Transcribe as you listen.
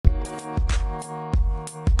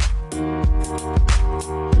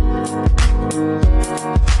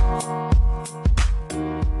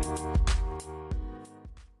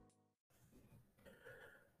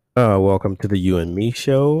Welcome to the You and Me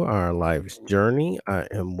Show, our life's journey. I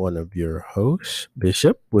am one of your hosts,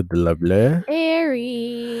 Bishop with the Lovely.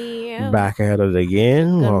 Airy. Back at it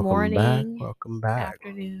again. Good Welcome back. morning, Welcome back.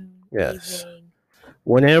 afternoon, Yes. evening.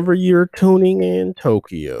 Whenever you're tuning in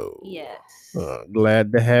Tokyo, Yes.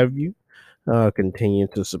 glad to have you. Continue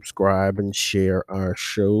to subscribe and share our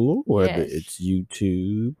show, whether Yes. it's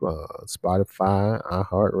YouTube, Spotify,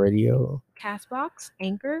 iHeartRadio, Castbox,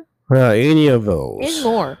 Anchor, any of those. and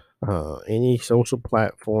more. Any social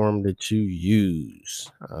platform that you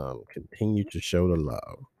use, continue to show the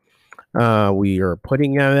love. We are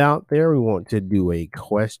putting that out there. We want to do a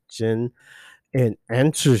question and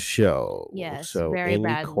answer show. Yes, So very any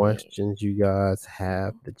badly. questions you guys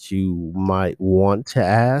have that you might want to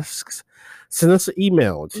ask, send us an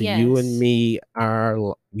email to you and Yes. me,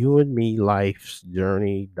 our you and me life's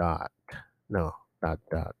journey dot no dot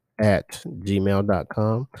dot at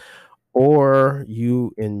gmail.com, or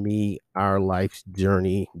you and me our life's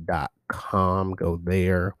journey.com. Go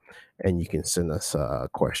there and you can send us a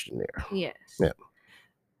question there. Yes. Yeah.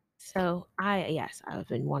 So I've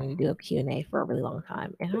been wanting to do a Q&A for a really long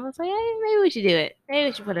time. And I was like, hey, maybe we should do it. Maybe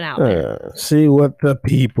we should put it out there. See what the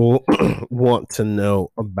people want to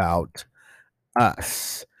know about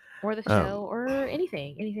us. Or the show or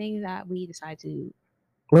anything that we decide to.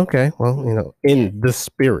 Okay, well, in the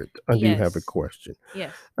spirit, I do have a Yes. question.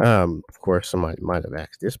 Yes. Of course, somebody might have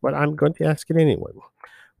asked this, but I'm going to ask it anyway.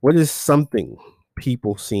 What is something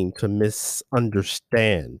people seem to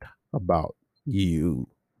misunderstand about you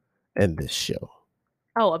and this show?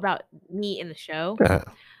 Oh, about me in the show?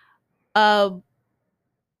 Uh,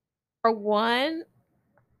 For one,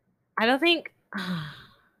 I don't think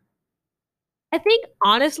I think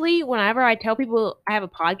honestly, whenever I tell people I have a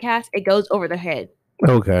podcast, it goes over their head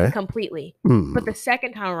okay. completely. Hmm. But the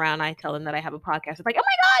second time around, I tell them that I have a podcast. It's like, oh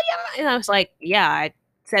my god, yeah! And I was like, yeah, I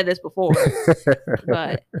said this before,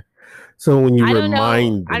 but So when you I don't know.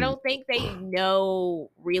 remind them, I don't think they know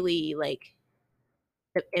really like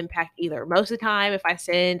the impact either. Most of the time, if I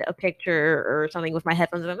send a picture or something with my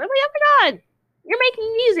headphones, I'm like, oh my god, you're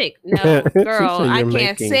making music. No, She girl, said I you're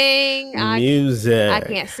can't making sing. music. I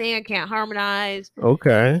can't sing. I can't harmonize.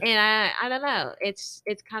 Okay. And I don't know. It's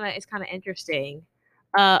kind of interesting.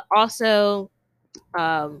 Also,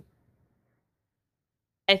 I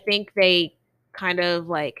think they kind of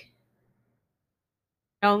like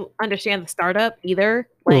don't understand the startup either.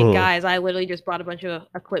 Like, Mhm. guys, I literally just bought a bunch of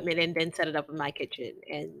equipment and then set it up in my kitchen,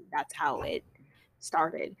 and that's how it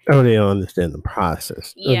started. Oh, they don't understand the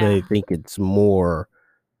process. Yeah. They think it's more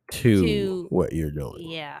to To what you're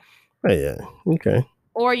doing. yeah. Oh, yeah. Okay.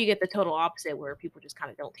 Or you get the total opposite where people just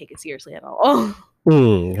kind of don't take it seriously at all.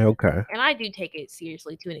 Okay. And I do take it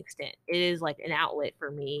seriously to an extent. It is like an outlet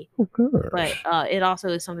for me. Of course. But it also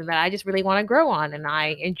is something that I just really want to grow on, and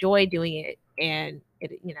I enjoy doing it. And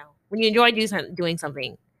it, when you enjoy doing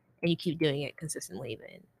something and you keep doing it consistently,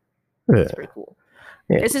 then it's pretty cool.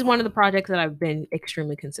 Yeah. This is one of the projects that I've been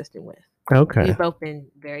extremely consistent with. Okay. We've both been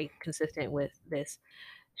very consistent with this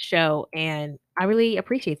show, and I really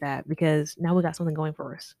appreciate that because now we got something going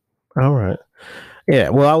for us. All right. Yeah.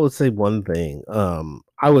 Well, I would say one thing.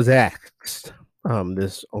 I was asked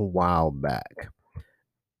this a while back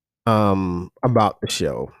about the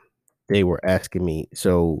show. They were asking me,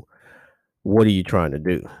 so what are you trying to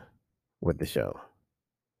do with the show?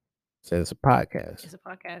 Said it's a podcast. It's a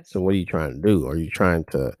podcast. So what are you trying to do? Are you trying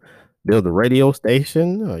to build a radio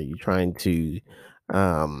station? Are you trying to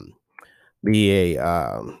be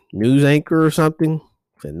a news anchor or something?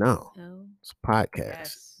 I said no. It's a podcast.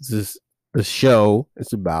 Yes. This is the show.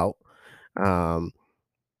 It's about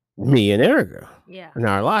me and Erica. Yeah. In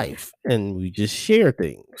our life, and we just share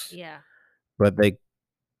things. Yeah. But I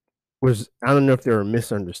don't know if they were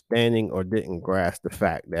misunderstanding or didn't grasp the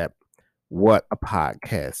fact that what a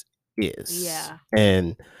podcast is. Yeah.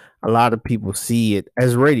 And a lot of people see it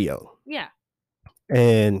as radio. Yeah.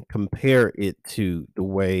 And compare it to the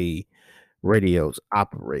way radios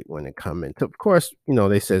operate when it comes into. Of course,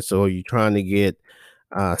 they said, so are you trying to get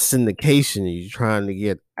syndication? Are you trying to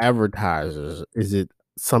get advertisers? Is it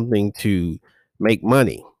something to make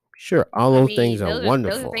money? Sure, all those things are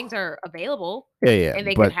wonderful. Those things are available. Yeah, and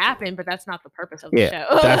they could happen, but that's not the purpose of the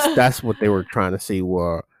show. that's what they were trying to see,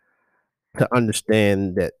 were to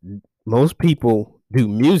understand that most people do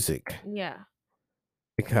music. Yeah.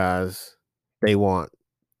 Because they want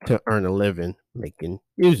to earn a living making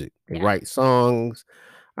music. They write songs.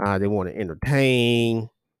 They want to entertain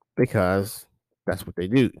because that's what they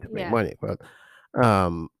do to make money. But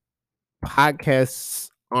podcasts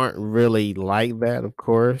aren't really like that, of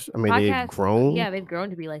course. I mean, they've Podcasts, grown yeah, they've grown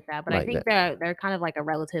to be like that, but I like think that. they're kind of like a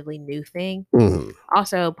relatively new thing. Mhm.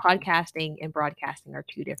 Also, podcasting and broadcasting are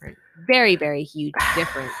two different, very, very huge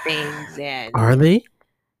different things, and Are they?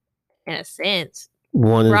 in a sense,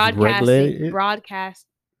 One is broadcasting, regulated,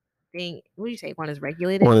 broadcasting. What do you say? One is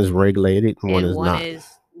regulated, one is regulated, and one and is one not. is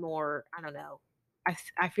more. I don't know.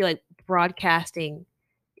 I feel like broadcasting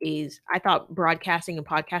is. I thought broadcasting and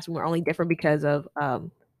podcasting were only different because of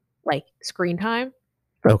like screen time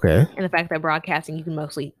Okay. and the fact that broadcasting you can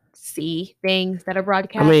mostly see things that are I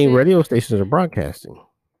broadcasted. mean, radio stations are broadcasting.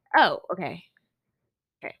 Oh, okay.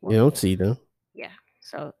 Okay. You Well, don't see them. yeah.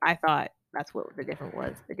 So I thought that's what the difference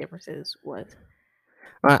was. The differences was.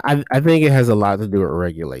 I think it has a lot to do with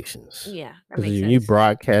regulations. Yeah, that Because makes if you sense.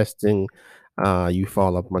 broadcasting, you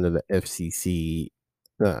fall up under the FCC,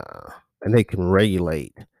 and they can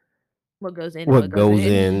regulate What goes in and what what goes goes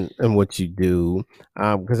in. in and what you do.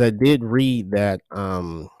 Because I did read that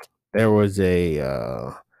there was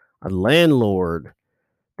a landlord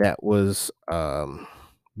that was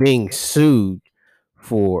being sued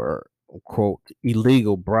for quote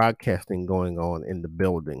illegal broadcasting going on in the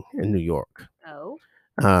building in New York. Oh.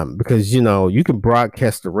 Because you can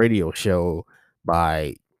broadcast a radio show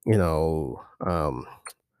by you know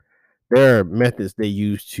there are methods they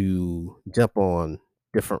use to jump on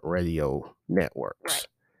different radio networks. Right.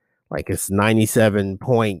 Like it's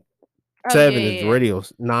 97.7 Oh, yeah, is yeah, yeah. radio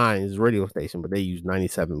 9 is radio station, but they use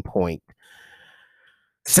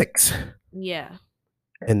 97.6 Yeah.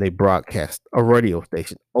 and they broadcast a radio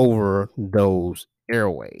station over those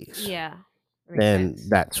airways. Yeah. And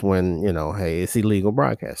that's when hey, it's illegal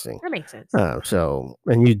broadcasting. That makes sense. So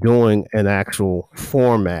and you're doing an actual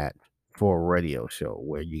format for a radio show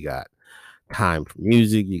where you got time for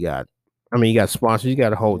music, you got sponsors, you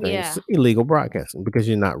got a whole thing. Yeah. It's illegal broadcasting because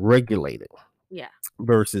you're not regulated. Yeah.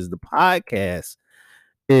 Versus the podcast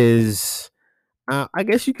is I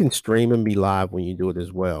guess you can stream and be live when you do it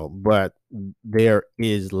as well, but there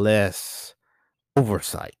is less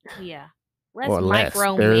oversight. Yeah.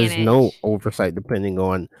 There is no oversight depending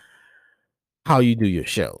on how you do your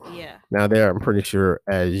show. Yeah. Now I'm pretty sure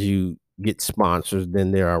as you get sponsors,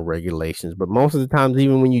 then there are regulations. But most of the times,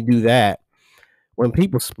 even when you do that, when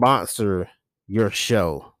people sponsor your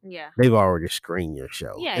show, they've already screened your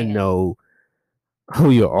show and know who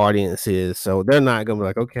your audience is. So they're not gonna be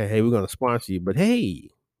like, okay, hey, we're gonna sponsor you, but hey,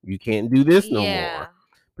 you can't do this no more.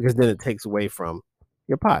 Because then it takes away from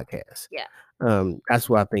your podcast. Yeah. That's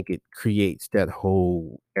why I think it creates that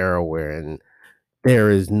whole era where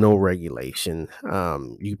there is no regulation.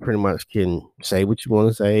 You pretty much can say what you want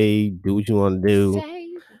to say, do what you want to do.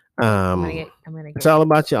 It's all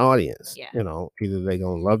about your audience. Yeah. Either they're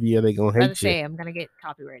gonna love you or they're gonna hate you. I'm gonna get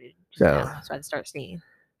copyrighted. So I start seeing.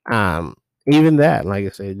 Even that, like I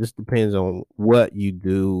said, it just depends on what you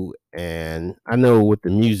do. And I know with the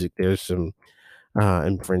music, there's some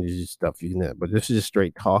infringes stuff you can have, but this is just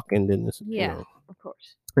straight talking. Then this, of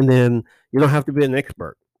course. And then you don't have to be an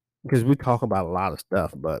expert because we talk about a lot of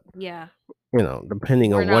stuff, but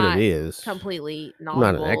depending on what it is, completely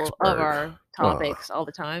knowledgeable of our topics all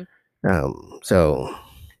the time. So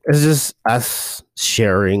it's just us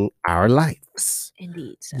sharing our life's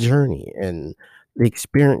journey and the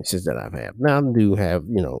experiences that I've had. Now I do have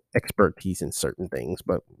expertise in certain things,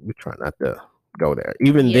 but we try not to go there.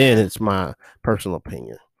 Even then, it's my personal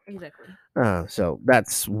opinion. Exactly. So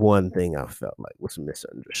that's one thing I felt like was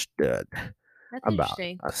misunderstood about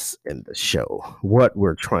us in the show. What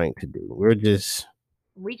we're trying to do,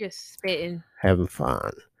 we just spitting, having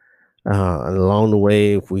fun, and along the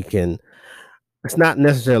way, if we can, it's not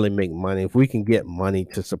necessarily make money. If we can get money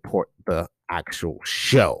to support the actual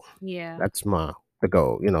show, that's the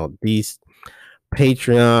goal. These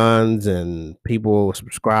Patreons and people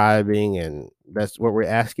subscribing, and that's what we're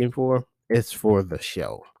asking for. It's for the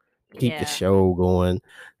show. Keep the show going.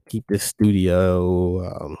 Keep the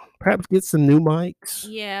studio. Perhaps get some new mics.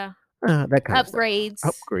 That kind upgrades. Of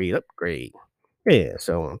stuff. Upgrade. Yeah.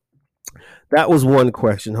 So that was one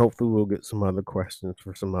question. Hopefully, we'll get some other questions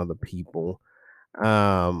for some other people.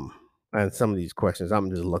 And some of these questions, I'm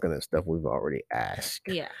just looking at stuff we've already asked.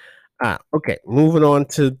 Okay. Moving on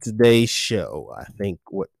to today's show. I think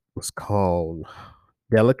what was called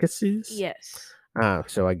delicacies. Yes.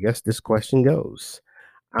 So I guess this question goes.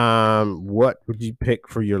 What would you pick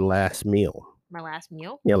for your last meal? My last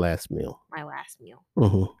meal? Your last meal. My last meal.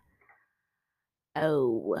 Mm-hmm.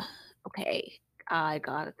 Oh, okay. I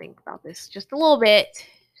gotta think about this just a little bit.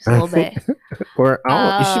 Just a little bit.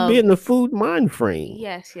 You should be in the food mind frame.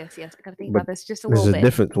 Yes. I gotta think about this just a little bit. There's a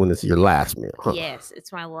difference when it's your last meal. Huh? Yes,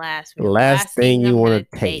 it's my last meal. The last thing you want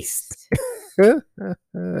to taste. They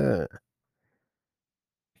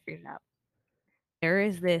Figured it out. There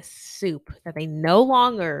is this soup that they no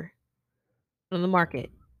longer on the market.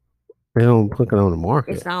 don't put it on the It's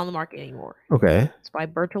market. not on the market anymore. Okay. It's by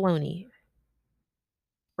Bertoloni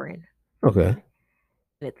brand. Okay. And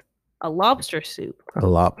it's a lobster soup. A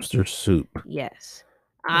lobster soup. Yes.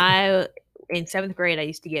 In 7th grade I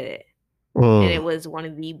used to get it. And it Mm. was one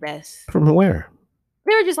of the best. From where?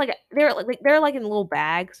 They were just like they're like in little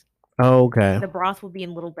bags. Oh, okay. The broth would be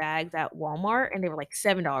in little bags at Walmart, and they were like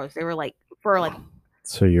 $7. They were like for like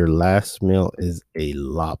So your last meal is a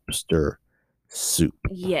lobster soup.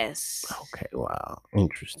 yes. Okay, wow.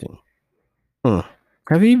 Interesting.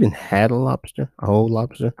 Have you even had a lobster? A whole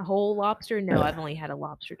lobster? A whole lobster? No, Yeah. I've only had a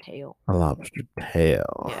lobster tail. A lobster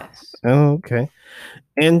tail. Yes. Okay.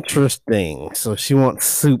 Interesting. So she wants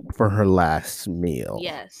soup for her last meal.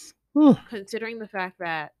 Yes. Hmm. Considering the fact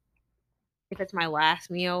that if it's my last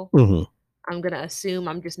meal, Mm-hmm. I'm gonna assume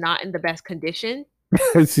I'm just not in the best condition.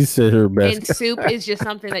 She said her best. And soup is just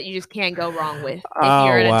something that you just can't go wrong with if Oh,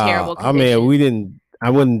 you're in a wow. terrible I condition. mean, I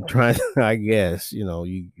wouldn't try. I guess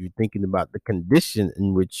you're thinking about the condition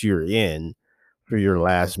in which you're in for your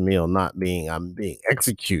last meal, not being I'm being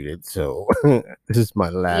executed. So this is my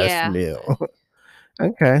last Yeah. meal.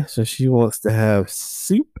 Okay, so she wants to have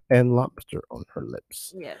soup and lobster on her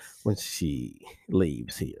lips Yes. when she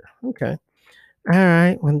leaves here. Okay. All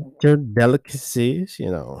right. When your delicacies,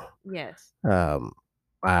 Yes. if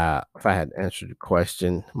I had answered the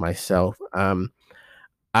question myself,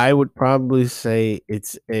 I would probably say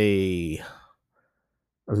it's a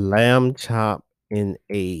lamb chop in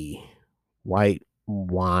a white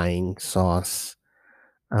wine sauce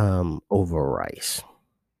over rice.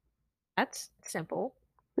 That's simple.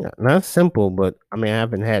 Yeah, not simple, but I mean I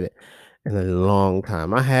haven't had it in a long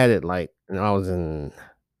time. I had it like when I was in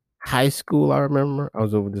high school. I remember I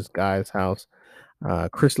was over this guy's house,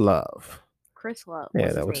 Chris Love. Chris Love.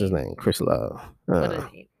 Yeah, that was his name, Chris Love. What a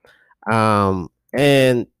name.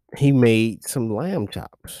 And he made some lamb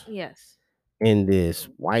chops Yes. in this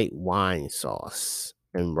white wine sauce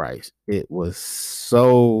and rice. It was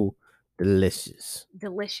so delicious.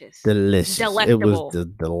 Delicious. Delicious. It was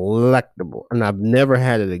delectable. And I've never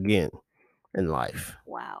had it again in life.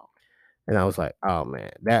 Wow. And I was like, oh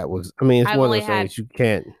man, it's one of those things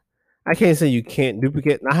I can't say you can't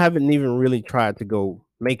duplicate. I haven't even really tried to go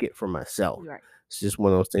make it for myself. Right. It's just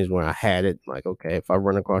one of those things where I had it, like, okay, if I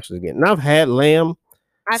run across it again. And I've had lamb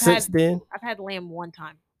then. I've had lamb one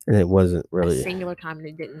time. And it wasn't really a singular time, and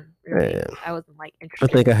it didn't really. I wasn't like interested.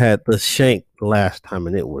 I think I had the shank last time,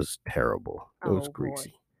 and it was terrible. It was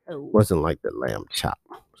greasy. It wasn't like the lamb chop.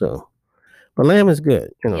 So, but lamb is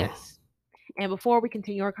good, Yes. And before we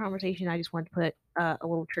continue our conversation, I just want to put a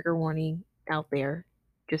little trigger warning out there,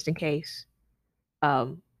 just in case,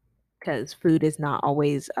 because food is not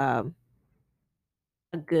always a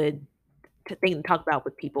good thing to talk about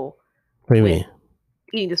with people. What do you mean?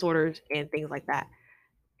 Eating disorders and things like that.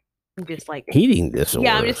 I'm just like eating disorders.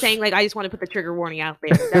 Yeah, I'm just saying, like, I just want to put the trigger warning out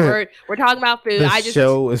there. That we're talking about food. The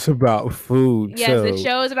show is about food. Yes, so the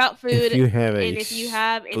show is about food. If you have if you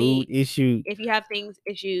have food issue, if you have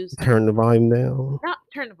issues, turn the volume down. Not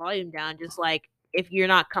turn the volume down. Just like if you're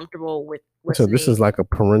not comfortable with listening. So this is like a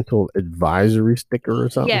parental advisory sticker or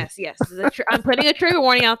something. Yes. I'm putting a trigger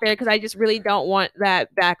warning out there because I just really don't want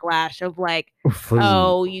that backlash of like, food.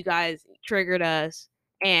 Oh, you guys triggered us.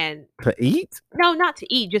 And to eat? No, not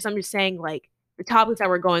to eat. I'm just saying, like, the topics that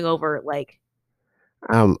we're going over, like,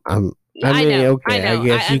 I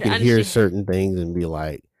guess you can hear certain things and be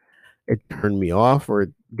like, it turned me off or it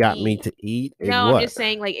got me to eat. No, I'm just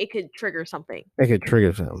saying, like, it could trigger something. It could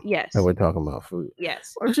trigger something. Yes. And we're talking about food.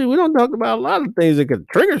 Yes. Well, we don't talk about a lot of things that could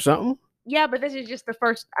trigger something. Yeah, but this is just the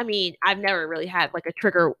first. I mean, I've never really had like a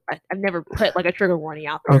trigger. I've never put like a trigger warning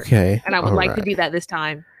out there. Okay. And I would like to do that this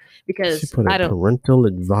time. Because she put a parental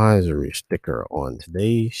advisory sticker on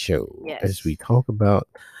today's show as we talk about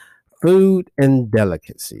food and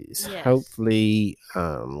delicacies. Yes. Hopefully,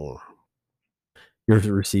 you're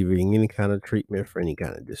receiving any kind of treatment for any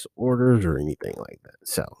kind of disorders or anything like that.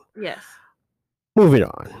 So, yes. Moving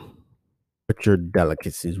on. With your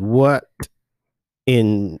delicacies, what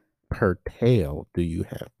in per tale do you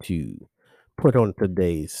have to put on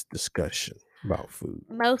today's discussion about food?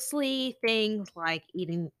 Mostly things like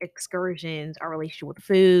eating excursions, our relationship with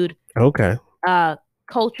food. Okay.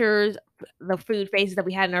 Cultures, the food phases that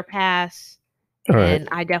we had in our past. All and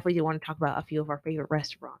right. I definitely do want to talk about a few of our favorite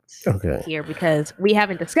restaurants here because we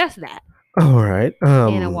haven't discussed that. All right.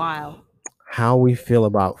 In a while. How we feel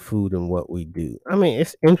about food and what we do. I mean,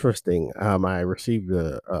 it's interesting. I received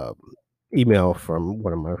a email from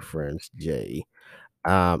one of my friends, Jay,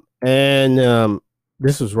 And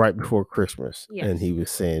this was right before Christmas, and Yes. he was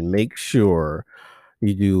saying, make sure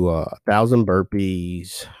you do 1,000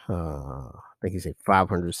 burpees. I think he said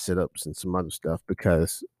 500 sit-ups and some other stuff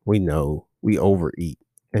because we know we overeat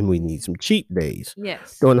and we need some cheat days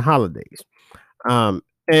Yes. during the holidays.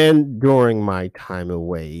 And during my time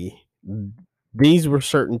away, these were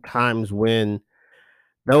certain times when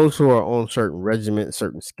those who are on certain regimens,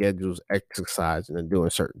 certain schedules, exercising and doing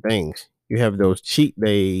certain things, you have those cheat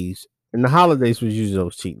days, and the holidays was usually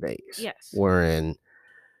those cheat days, Yes. wherein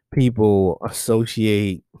people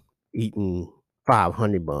associate eating 5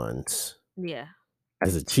 honey buns Yeah.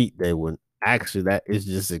 as a cheat day when actually that is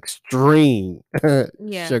just extreme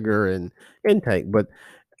Yeah. sugar and intake. But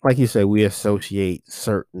like you say, we associate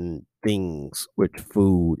certain things with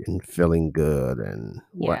food and feeling good and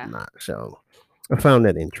Yeah. whatnot. So I found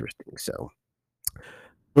that interesting. So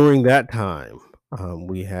during that time,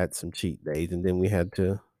 we had some cheat days and then we had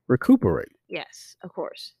to recuperate. Yes. Of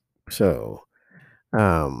course. So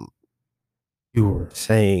um, you were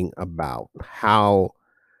saying about how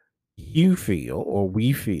you feel or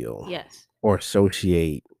we feel Yes. or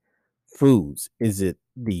associate foods. Is it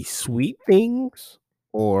the sweet things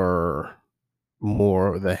or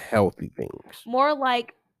more the healthy things? More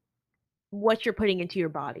like what you're putting into your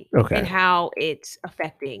body and Okay. how it's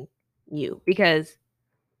affecting you. Because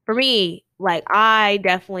for me, like I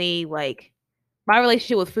definitely like my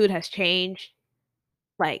relationship with food has changed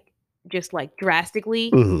like just like drastically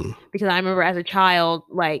Mhm. because I remember as a child,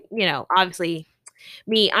 like, obviously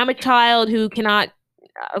me, I'm a child who cannot,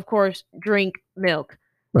 of course, drink milk.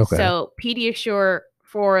 Okay. So Pediasure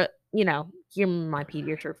for, hear my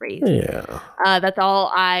Pediasure phrase. Yeah. That's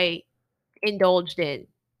all I indulged in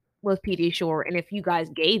was Pediasure. And if you guys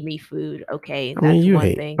gave me food, okay, I mean, that's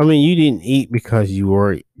one thing. you didn't eat because you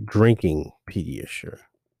were drinking Pediasure.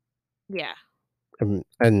 Yeah.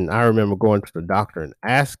 And I remember going to the doctor and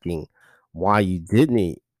asking why you didn't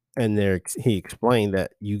eat, and he explained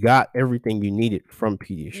that you got everything you needed from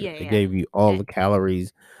Pediasure. Yeah. It Yeah. gave you all Eh, the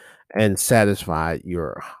calories and satisfied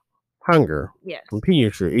your hunger from yes.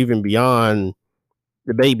 Pediasure, even beyond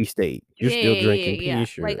the baby stage. You're Yeah, still yeah, yeah, drinking yeah,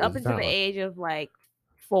 yeah. Like Pediasure up as a until the child. age of like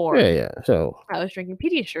 4, Yeah, yeah. So, I was drinking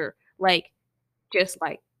Pediasure. Like just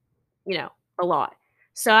like, you know, a lot.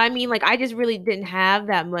 So I mean, like I just really didn't have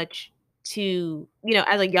that much to,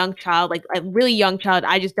 as a young child, like a really young child,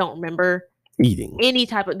 I just don't remember eating. any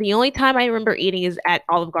type of the only time I remember eating is at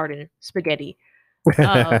Olive Garden spaghetti.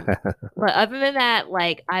 Um, but other than that,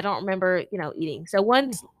 like I don't remember, eating. So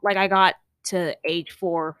once like I got to age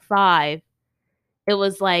 4, 5, it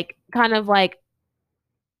was like kind of like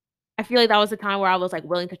I feel like that was the time where I was like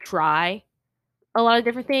willing to try a lot of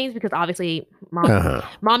different things because obviously mom Uh-huh.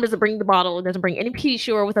 mom doesn't bring the bottle, doesn't bring any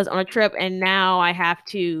Pediasure with us on a trip, and now I have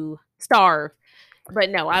to starve. But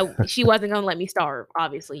no, she wasn't gonna let me starve.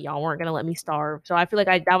 Obviously, y'all weren't gonna let me starve. So I feel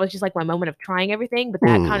like that was just like my moment of trying everything. But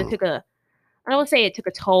that kind of Mm. took I don't want to say it took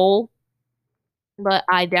a toll, but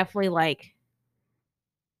I definitely like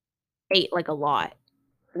ate like a lot.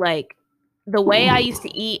 Like the way I used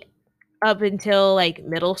to eat up until like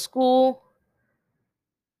middle school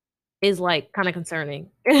is like kind of concerning.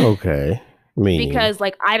 Okay. Meaning, Because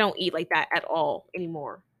like I don't eat like that at all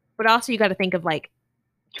anymore. But also you got to think of like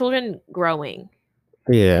children growing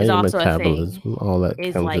yeah, is your also a thing. metabolism, all that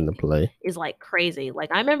Is comes like into play. is like crazy.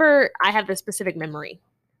 Like I remember I have this specific memory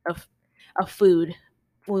of food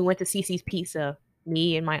when we went to Cece's Pizza.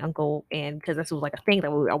 Me and my uncle, and because this was like a thing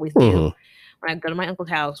that we would always do. Mhm. When I go to my uncle's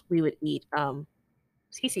house, we would eat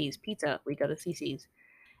Cece's Pizza. We go to Cece's,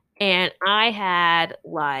 and I had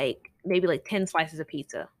like maybe like 10 slices of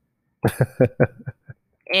pizza,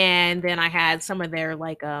 and then I had some of their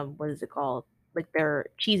like what is it called? Like their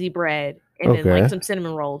cheesy bread and then like Okay. some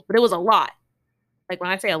cinnamon rolls. But it was a lot. Like when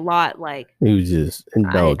I say a lot, like You was just I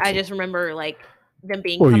indulging. just remember like them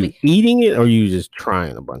being Were you coming. eating it or you just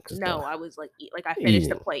trying a bunch of No, stuff? I was like like I finished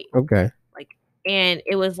the Eating. plate. Okay. Like and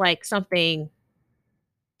it was like something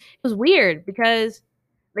it was weird because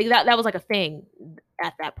like that was like a thing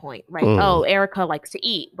at that point. Like, Mm. oh, Erica likes to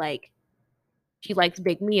eat. Like she likes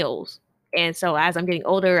big meals. And so as I'm getting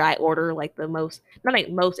older, I order like the most not like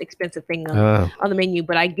most expensive thing Uh, on the menu,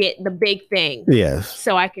 but I get the big thing yes.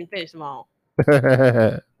 so I can finish them all.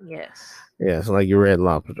 Yes. yes, like your red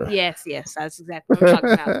lobster. Yes, yes, that's exactly what I'm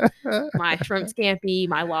talking about. My shrimp scampi,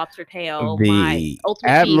 my lobster tail, my The ultimate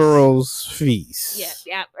feast. Admiral's Feast. Yes,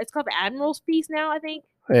 yeah, it's called the Admiral's Feast now, I think.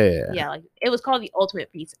 Yeah. Yeah, like it was called the Ultimate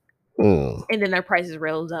Feast. Mm. And then their prices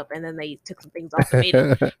rose up, and then they took some things off and made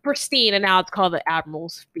it pristine, and now it's called the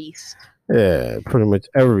Admiral's Feast. yeah, pretty much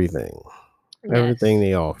everything. Yes. Everything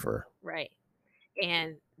they offer. Right.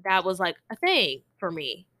 And that was like a thing for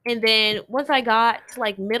me. And then once I got to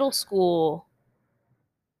like middle school,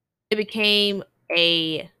 it became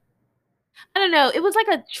a I don't know, it was like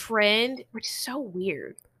a trend, which is so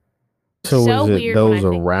weird. So So was it weird when I those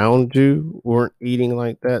think around you weren't eating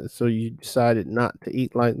like that, so you decided not to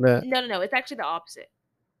eat like that? no, no, no, it's actually the opposite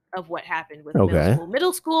of what happened with middle Okay. school.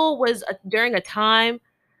 Middle school was during a time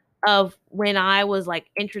of when I was like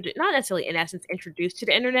introduced, not necessarily in essence introduced to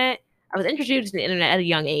the internet. I was introduced to the internet at a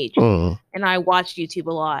young age, Mm, and I watched YouTube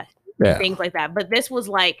a lot and yeah. things like that. But this was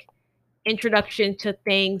like introduction to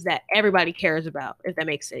things that everybody cares about, if that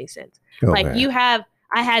makes any sense. Like Okay.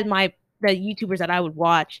 I had the YouTubers that I would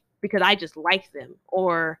watch because I just liked them,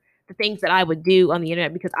 or the things that I would do on the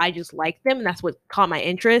internet because I just liked them, and that's what caught my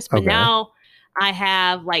interest. But Okay. now I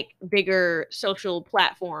have like bigger social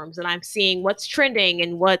platforms, and I'm seeing what's trending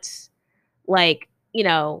and what's like,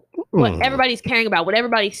 what Mm, everybody's caring about, what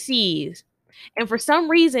everybody sees. And for some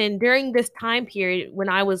reason, during this time period when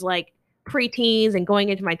I was like preteens and going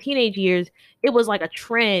into my teenage years, it was like a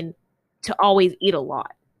trend to always eat a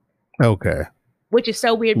lot, okay. which is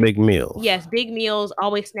so weird. Big meals. Yes, big meals,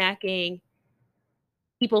 always snacking,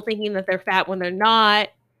 people thinking that they're fat when they're not,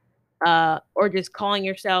 or just calling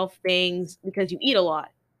yourself things because you eat a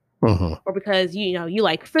lot Hmm. or because you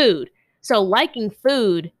like food. So liking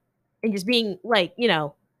food and just being like, you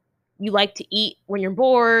like to eat when you're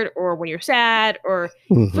bored or when you're sad, or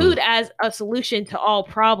Hmm. food as a solution to all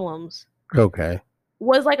problems Okay.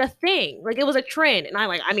 was like a thing. Like it was a trend. And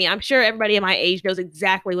I mean, I'm sure everybody at my age knows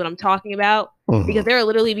exactly what I'm talking about Hmm. because they're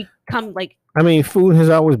literally become like, I mean, food has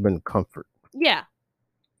always been comfort. yeah.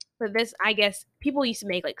 But this, I guess people used to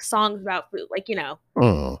make like songs about food, like,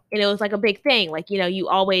 Mm, and it was like a big thing. Like, you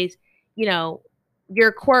always, you know,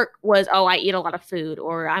 your quirk was, oh, I eat a lot of food,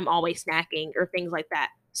 or I'm always snacking, or things like that.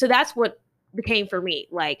 So that's what became for me.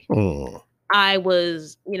 Like, mm, I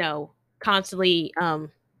was, constantly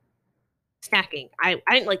snacking. I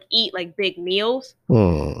didn't like eat like big meals,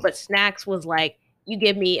 mm. but snacks was like, you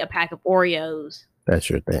give me a pack of Oreos That's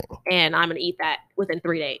your thing. and I'm gonna eat that within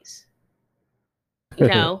 3 days. You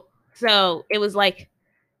know? So it was like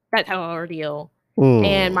that type of ordeal.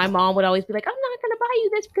 And my Mm, mom would always be like, I'm not gonna buy you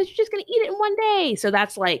this because you're just gonna eat it in one day. So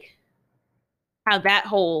that's like how that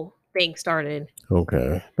whole thing started.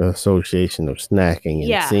 okay. The association of snacking and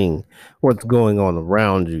Yeah. seeing what's going on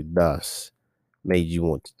around you thus made you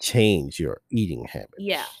want to change your eating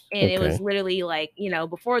Yeah. habits. And it was Okay. literally like,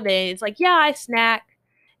 before then it's like, yeah, I snack.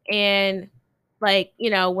 And like,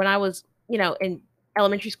 when I was, in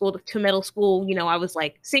elementary school to middle school, I was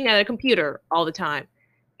like sitting at a computer all the time.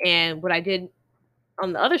 And what I did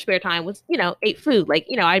on the other spare time was, ate food. Like,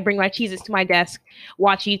 I'd bring my cheeses to my desk,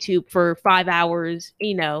 watch YouTube for 5 hours,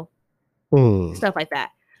 Mm, stuff like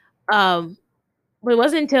that. Um, but it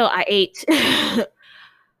wasn't until I ate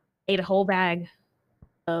ate a whole bag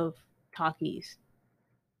of Takis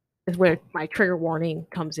is where my trigger warning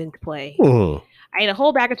comes into play. mm, I ate a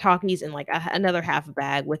whole bag of Takis and like another half a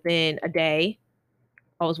bag within a day.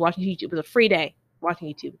 I was watching YouTube. It was a free day watching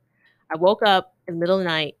YouTube. I woke up in the middle of the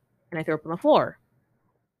night and I threw up on the floor.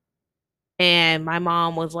 And my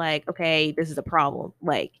mom was like, okay, this is a problem.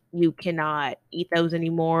 Like, you cannot eat those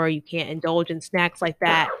anymore. You can't indulge in snacks like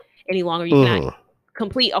that any longer. You cannot mm.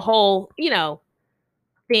 complete a whole,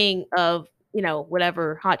 thing of,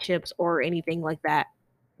 whatever hot chips or anything like that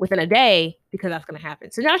within a day because that's going to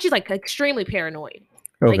happen. So now she's like extremely paranoid.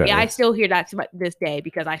 Like, yeah, I Okay. still hear that to this day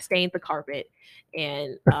because I stained the carpet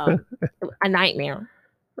and a nightmare.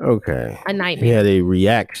 Okay. A He nightmare. had a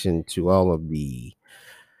reaction to all of the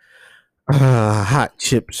hot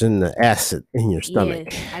chips and the acid in your stomach.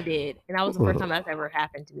 Yes, I did. And that was the first time Mm. that's ever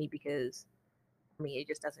happened to me because I mean, it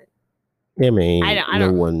just doesn't. I mean, I no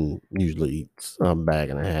don't. one usually eats a bag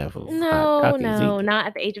and a half of hot No, Takis no, either. not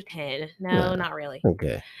at the age of 10. No. No, not really.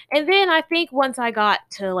 Okay. And then I think once I got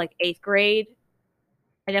to like 8th grade,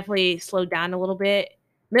 I definitely slowed down a little bit.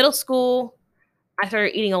 Middle school, I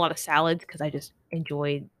started eating a lot of salads because I just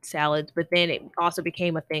enjoyed salads. But then it also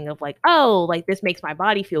became a thing of like, oh, like this makes my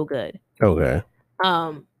body feel good. Okay.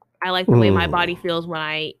 Um, I like the way my body Mm. feels when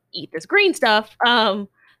I eat this green stuff.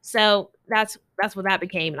 So that's what that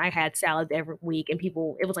became. And I had salads every week, and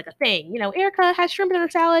people, it was like a thing. Erica has shrimp in her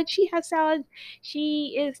salad. She has salad.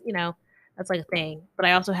 She is, that's like a thing. But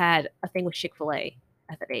I also had a thing with Chick-fil-A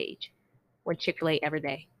at that age. Went Chick-fil-A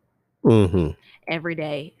Hmm. every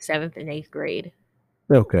day, 7th and 8th grade.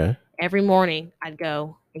 Okay. Every morning I'd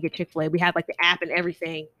go and get Chick-fil-A. We had like the app and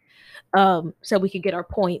everything, so we could get our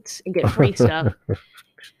points and get free stuff.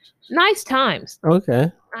 Nice times,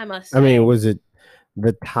 Okay. I must I mean, say. was it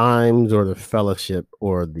the times or the fellowship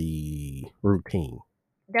or the routine?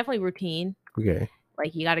 Definitely routine. Okay.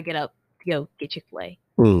 Like you got to get up to go get Chick-fil-A,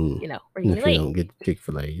 Mm. you know, or And you can if be you late. don't get the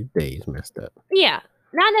Chick-fil-A, your day is messed up. Yeah,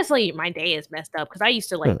 not necessarily my day is messed up because I used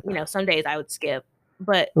to like, you know, some days I would skip,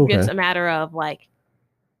 but just a matter of like,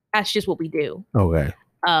 that's just what we do. Okay.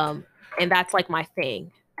 And that's like my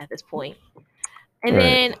thing at this point. And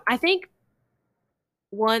then I think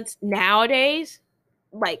once nowadays,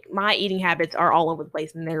 like my eating habits are all over the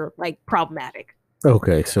place and they're like problematic.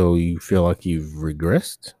 Okay, so you feel like you've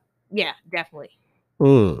regressed? Yeah, definitely.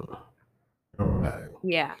 Mm. Right.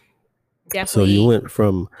 Yeah, definitely. So you went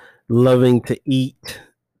from loving to eat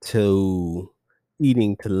to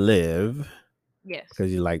eating to live. Yes.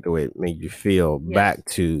 Because you like the way it made you feel, back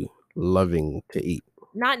to loving to eat.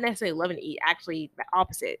 Not necessarily loving to eat, actually the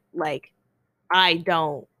opposite. Like I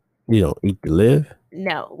don't. You don't eat to live?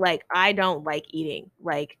 No, like I don't like eating.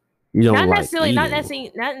 Like you don't not like necessarily, eating.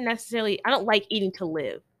 not necessarily. I don't like eating to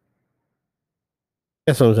live.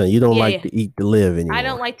 That's what I'm saying. You don't like to eat to live anymore. I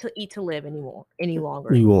don't like to eat to live anymore, any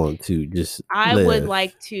longer. You want to just I would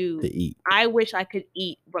like to eat. I wish I could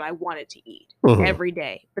eat what I wanted to eat every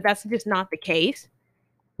day, but that's just not the case.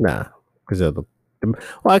 Nah, because of the.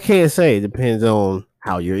 Well, I can't say. It depends on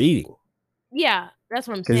how you're eating. Yeah, that's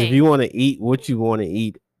what I'm saying. Because if you want to eat what you want to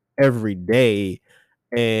eat every day,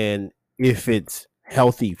 and if it's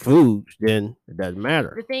healthy foods, then it doesn't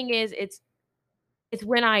matter. The thing is, it's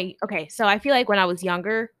when so I feel like when I was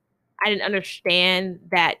younger, I didn't understand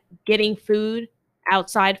that getting food,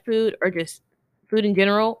 outside food, or just food in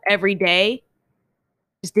general every day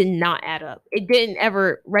just did not add up. It didn't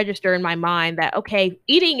ever register in my mind that, okay,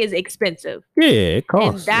 eating is expensive. Yeah, it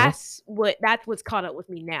costs. And that's what's caught up with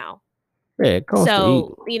me now. Yeah, it costs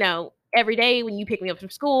to eat. You know, every day when you pick me up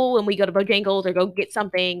from school and we go to Bojangles or go get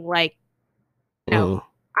something, like, you know,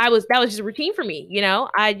 that was just a routine for me. You know,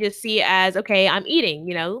 I just see it as, okay, I'm eating,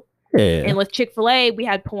 you know. Yeah. And with Chick-fil-A, we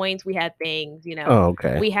had points, we had things, you know. Oh,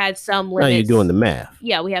 okay. We had some limits. Now you're doing the math.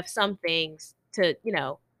 Yeah, we have some things to, you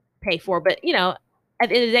know, pay for. But, you know, at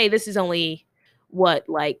the end of the day, this is only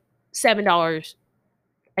like $7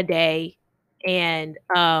 a day. And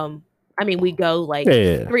I mean, we go like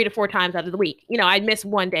 3 to 4 times out of the week. You know, I'd miss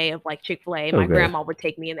one day of like Chick-fil-A. My grandma would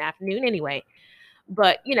take me in the afternoon anyway.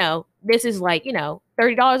 But, you know, this is like, you know,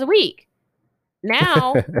 $30 a week.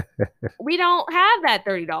 Now we don't have that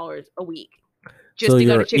 $30 a week just so to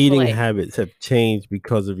go your to Chick-fil-A. Eating habits have changed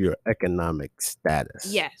because of your economic status.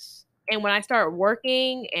 Yes. And when I started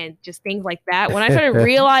working and just things like that, when I started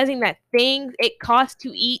realizing that things it costs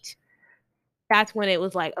to eat, that's when it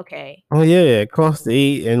was like, okay. Oh yeah, it costs to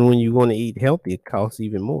eat, and when you want to eat healthy, it costs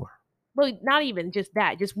even more. Well, not even just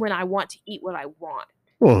that. Just when I want to eat what I want,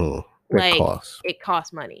 it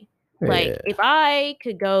costs money. Yeah. Like if I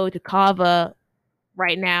could go to Kava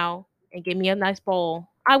right now and give me a nice bowl,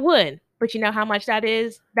 I would. But you know how much that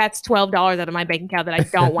is? That's $12 out of my bank account that I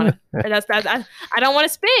don't want to. I don't want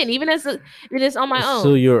to spend, even as it is on my own.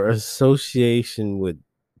 So your association with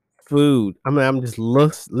food. I mean, I'm just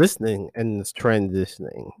listening and it's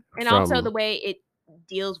transitioning. And also the way it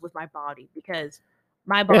deals with my body, because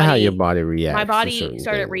my body, how your body reacts. My body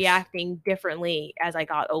started reacting differently as I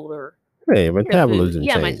got older. Hey, metabolism.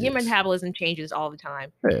 Yeah, your metabolism changes all the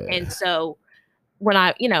time. Yeah. And so when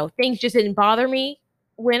things just didn't bother me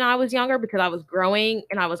when I was younger because I was growing,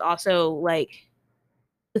 and I was also like,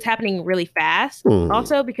 it's happening really fast.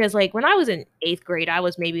 Also because like when I was in 8th grade, I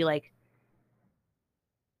was maybe like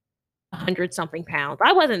 100-something pounds.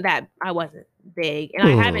 I wasn't big, and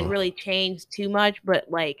I haven't really changed too much, but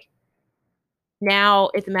like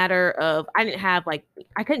now it's a matter of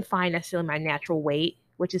I couldn't find necessarily my natural weight,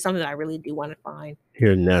 which is something that I really do want to find.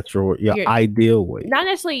 Your ideal weight. Not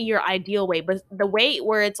necessarily your ideal weight, but the weight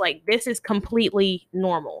where it's like, this is completely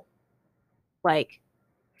normal. Like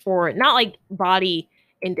for not like body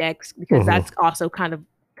index, because that's also kind of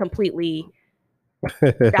completely,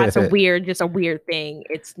 that's a weird thing.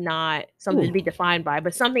 It's not something to be defined by,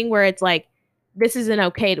 but something where it's like, this is an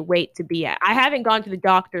okay weight to be at. I haven't gone to the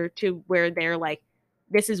doctor to where they're like,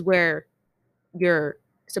 this is where you're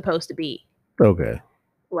supposed to be. Okay.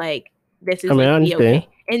 Like this is okay.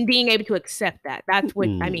 And being able to accept that. That's what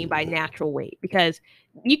I mean by natural weight, because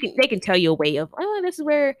they can tell you a weight of, oh, this is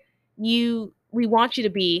where we want you to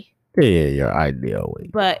be. Yeah, your ideal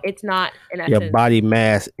weight. But it's not in essence. Your body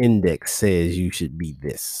mass index says you should be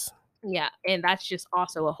this. Yeah, and that's just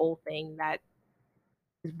also a whole thing that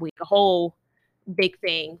is weak, a whole big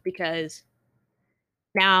thing, because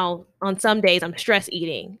now on some days I'm stress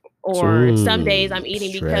eating, or some days I'm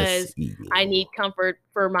eating because I need comfort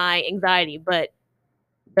for my anxiety. But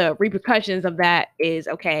the repercussions of that is,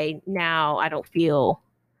 okay, now I don't feel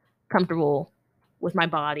comfortable with my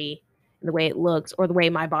body, the way it looks, or the way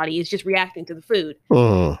my body is just reacting to the food.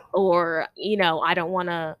 Mm. Or, I don't want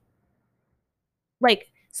to,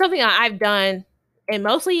 like, something I've done, and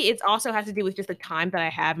mostly it's also has to do with just the time that I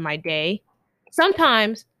have in my day.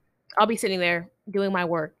 Sometimes I'll be sitting there doing my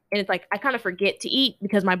work, and it's like I kind of forget to eat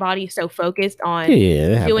because my body is so focused on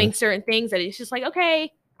Yeah, doing certain things that it's just like,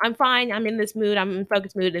 okay, I'm fine, I'm in this mood, I'm in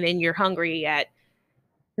focused mood, and then you're hungry at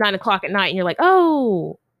 9 o'clock at night, and you're like,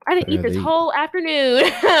 oh, I didn't eat this whole afternoon.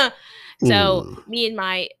 So me and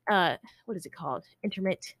my what is it called?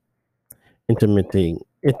 Intermittent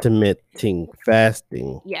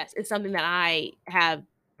fasting. Yes, it's something that I have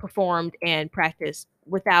performed and practiced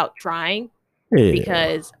without trying. Yeah.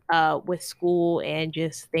 Because with school and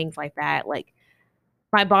just things like that, like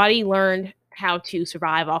my body learned how to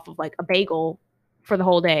survive off of like a bagel for the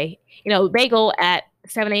whole day. Bagel at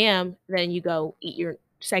 7 a.m., then you go eat your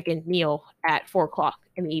second meal at 4 o'clock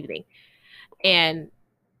in the evening. And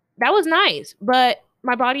that was nice, but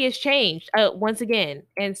my body has changed once again.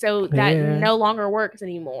 And so that no longer works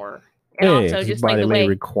anymore. And also just body like the may way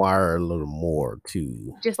require a little more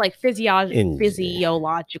to just like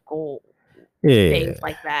physiological things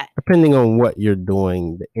like that. Depending on what you're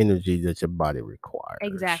doing, the energy that your body requires.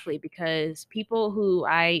 Exactly, because people who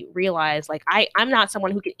I realize, like I'm not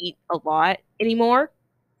someone who can eat a lot anymore.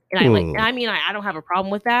 And I don't have a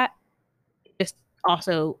problem with that. Just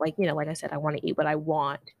also like I said, I want to eat what I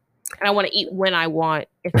want. And I want to eat when I want,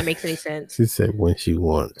 if that makes any sense. She said when she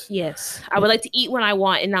wants. Yes. I would like to eat when I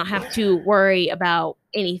want and not have to worry about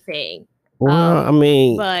anything. Well,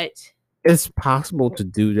 but it's possible to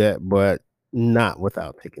do that, but not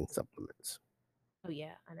without taking supplements. Oh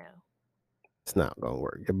yeah, I know. It's not going to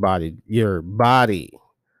work. Your body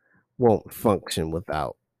won't function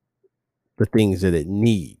without the things that it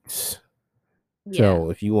needs. Yeah.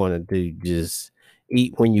 So if you wanted to just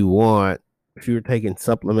eat when you want, if you were taking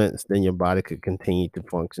supplements, then your body could continue to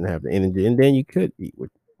function, have the energy, and then you could eat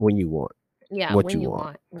when you want. Yeah, what you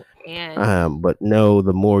want. And but no,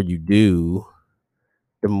 the more you do,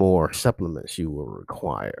 the more supplements you will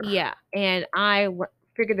require. Yeah, and I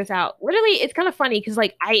figured this out. Literally, it's kind of funny because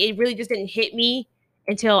it really just didn't hit me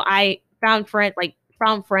until I found friends like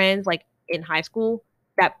in high school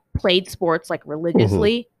that played sports like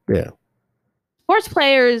religiously. Mm-hmm. Yeah, sports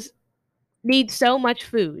players need so much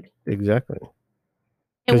food. Exactly.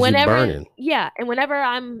 And whenever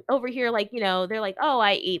I'm over here, like, they're like, oh,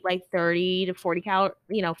 I eat like 30 to 40 calories,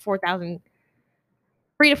 4,000,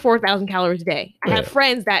 3,000 to 4,000 calories a day. I have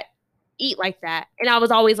friends that eat like that. And I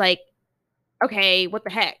was always like, okay, what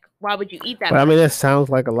the heck? Why would you eat that? But, that sounds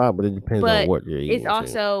like a lot, but it depends on what you're eating. It's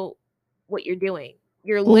also what you're doing.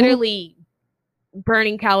 You're literally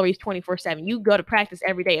burning calories 24/7. You go to practice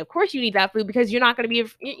every day. Of course you need that food because you're not going to be,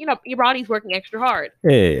 your body's working extra hard.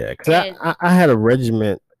 Yeah, because I had a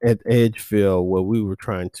regiment at Edgefield where we were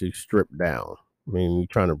trying to strip down. We're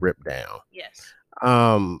trying to rip down. Yes.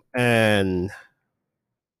 And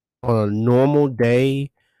on a normal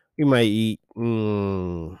day, we might eat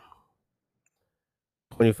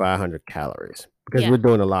 2,500 calories because we're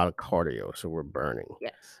doing a lot of cardio, so we're burning.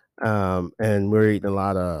 Yes. And we're eating a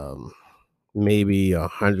lot of maybe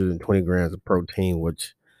 120 grams of protein,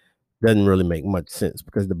 which doesn't really make much sense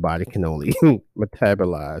because the body can only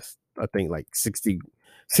metabolize, I think, like 60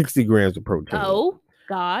 grams of protein. Oh,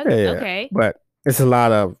 God. Yeah. Okay. But it's a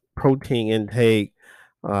lot of protein intake,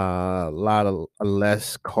 a lot of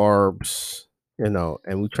less carbs,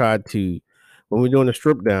 and we tried to, when we're doing a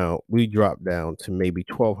strip down, we drop down to maybe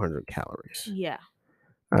 1,200 calories. Yeah.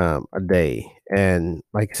 A day. And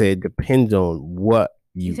like I said, it depends on what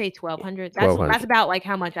you say 1,200. That's about like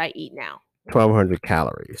how much I eat now. 1,200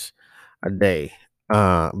 calories a day.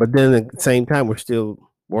 But then at the same time, we're still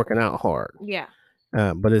working out hard. Yeah.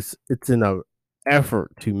 But it's in an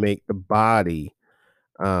effort to make the body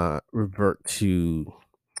revert to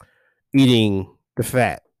eating the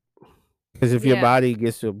fat. Because if your body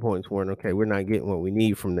gets to a point where, okay, we're not getting what we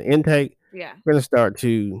need from the intake, we're going to start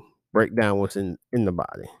to break down what's in the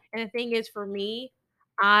body. And the thing is, for me,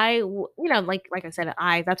 like I said,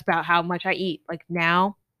 that's about how much I eat like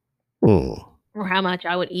now, or how much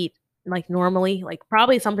I would eat like normally, like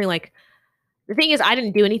probably something like, the thing is, I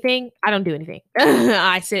don't do anything.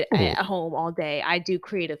 I sit at home all day. I do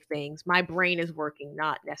creative things. My brain is working,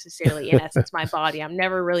 not necessarily in essence my body. I'm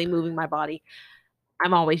never really moving my body.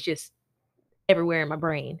 I'm always just everywhere in my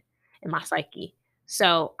brain and my psyche.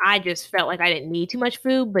 So I just felt like I didn't need too much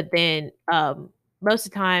food. But then most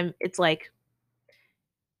of the time it's like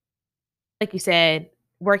you said,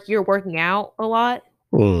 you're working out a lot,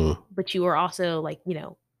 but you are also like,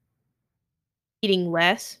 eating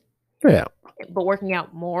less. Yeah. but working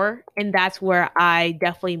out more. And that's where I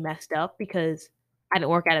definitely messed up because I didn't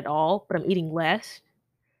work out at all, but I'm eating less.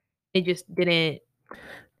 It just didn't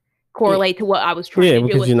correlate to what I was trying Yeah, to do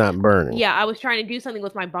because with. you're not burning. Yeah, I was trying to do something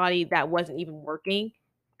with my body that wasn't even working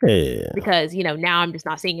Yeah, because, now I'm just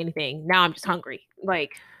not seeing anything. Now I'm just hungry.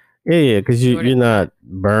 Like, yeah, because sort you're of, yeah. not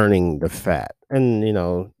burning the fat, and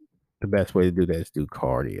the best way to do that is do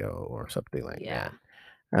cardio or something like Yeah.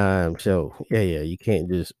 that. So yeah, you can't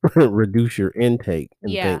just reduce your intake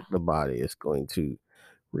and Yeah. think the body is going to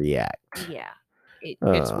react. Yeah. It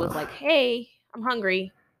just Uh, was like, hey, I'm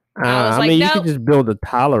hungry. And I was I like, mean, you could nope. just build a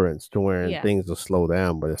tolerance to where Yeah. things will slow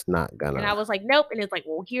down, but it's not And I gonna. was like, nope. And it's like,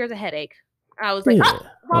 well, here's a headache. And I was like, Yeah, oh,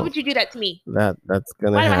 why would you do that to me? that's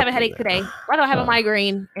gonna Why do I have a happen headache now. today? Why do I have a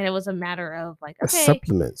migraine? And it was a matter of like, okay.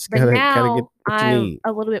 Supplements But gotta get now what you I'm need.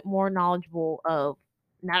 a little bit more knowledgeable of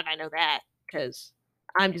now that I know that because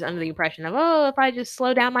I'm just under the impression of, oh, if I just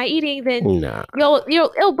slow down my eating, then Nah,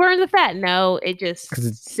 it'll burn the fat. No, it because just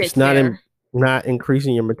it's sits there. not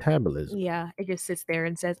increasing your metabolism. Yeah, it just sits there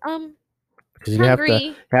and says, Because you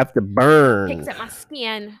hungry, have to picks burn. at my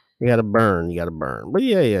skin. You gotta burn. You gotta burn. But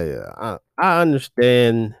yeah. I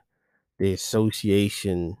understand the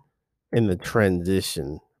association and the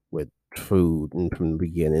transition with food, and from the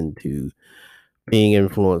beginning to being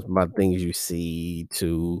influenced by things you see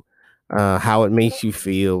to how it makes you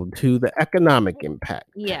feel to the economic impact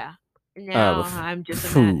Yeah. Now of I'm just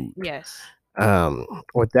in that. food. Yes.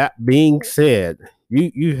 With that being said,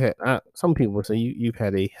 you had some people say you've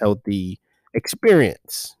had a healthy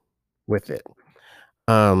experience with it.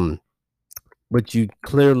 Um, but you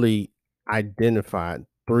clearly identified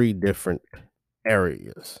three different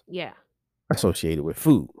areas Yeah. associated with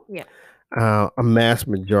food. Yeah. A mass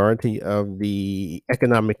majority of the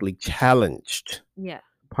economically challenged Yeah.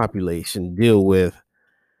 population deal with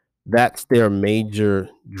that's their major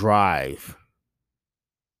drive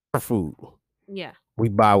for food. Yeah. We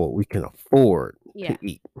buy what we can afford Yeah. to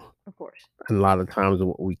eat. Of course. And a lot of times,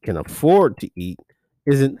 what we can afford to eat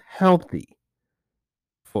isn't healthy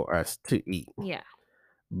for us to eat, Yeah.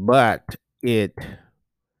 but it,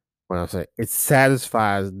 when I say it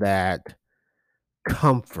satisfies that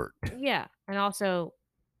comfort Yeah. And also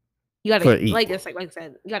you gotta for eat. like I said,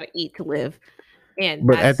 you gotta eat to live. And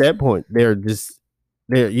But at that's that point,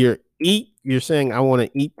 you're saying I want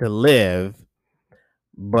to eat to live,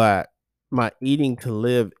 but my eating to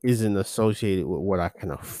live isn't associated with what I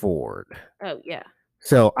can afford. oh yeah.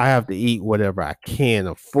 So I have to eat whatever I can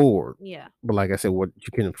afford. Yeah. But like I said, what you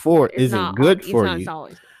can afford isn't good It's for not it's you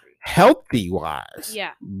always good for you. healthy wise,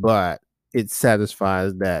 Yeah. but it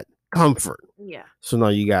satisfies that comfort. Yeah. So now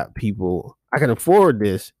you got people, I can afford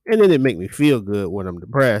this, and then it make me feel good when I'm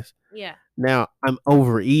depressed. Yeah. Now I'm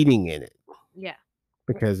overeating in it Yeah.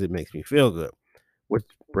 because it makes me feel good, which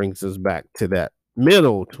brings us back to that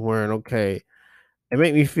middle to where, okay, it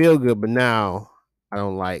make me feel good, but now I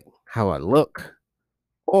don't like how I look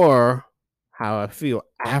or how I feel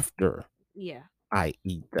after Yeah. I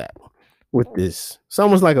eat that. With this, it's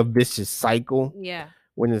almost like a vicious cycle Yeah.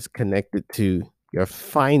 when it's connected to your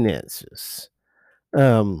finances.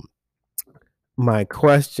 Um, my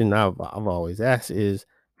question I've always asked is,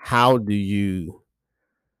 how do you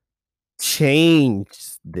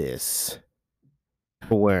change this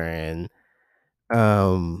wherein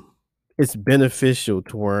it's beneficial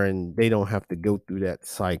to wherein they don't have to go through that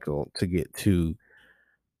cycle to get to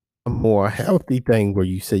a more healthy thing where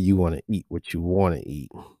you say you want to eat what you want to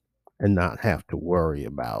eat and not have to worry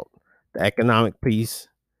about the economic piece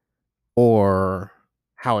or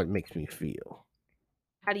how it makes me feel.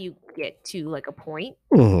 How do you get to like a point?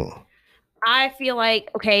 Mhm. I feel like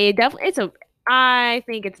okay, definitely I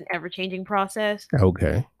think it's an ever changing process.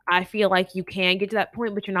 Okay. I feel like you can get to that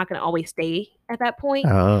point, but you're not gonna always stay at that point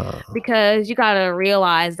Ah, because you gotta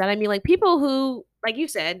realize that like people who, like you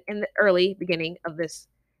said in the early beginning of this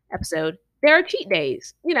episode, there are cheat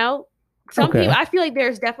days. Some people okay. I feel like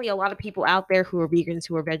there's definitely a lot of people out there who are vegans,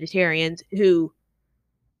 who are vegetarians, who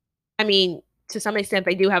to some extent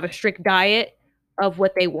they do have a strict diet of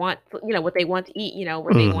what they want, what they want to eat,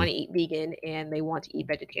 where they want Mhm. to eat vegan and they want to eat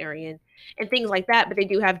vegetarian and things like that. But they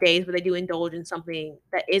do have days where they do indulge in something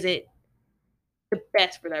that isn't the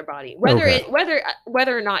best for their body, Okay.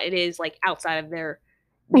 whether or not it is like outside of their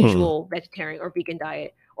Mhm. usual vegetarian or vegan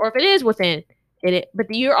diet, or if it is within it.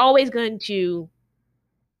 But you're always going to.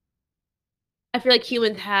 I feel like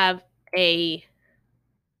humans have a.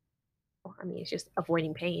 It's just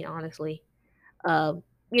avoiding pain, honestly. Um,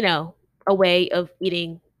 you know, a way of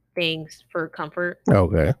eating things for comfort.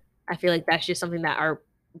 Okay. I feel like that's just something that our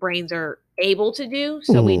brains are able to do,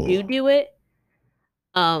 so we Mhm. do it.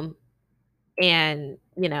 Um, and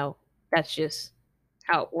That's just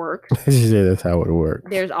how it works. She said that's how it works.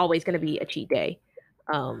 There's always going to be a cheat day.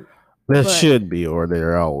 There But should be, or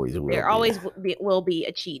there always will there be. always will be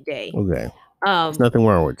a cheat day. Okay. There's nothing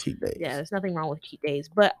wrong with cheat days. Yeah, there's nothing wrong with cheat days.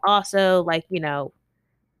 But also, like, I don't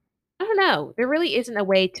know. There really isn't a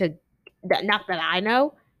way to, not that I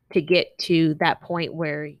know, to get to that point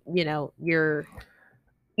where, you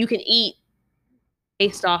can eat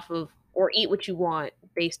based off of, or eat what you want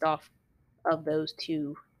based off of those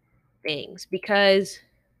two things. Because,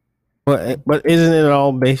 but isn't it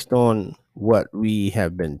all based on what we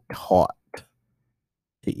have been taught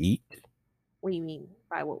to eat? what do you mean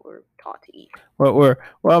by what we're taught to eat? Well,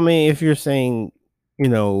 I mean, if you're saying,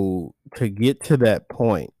 to get to that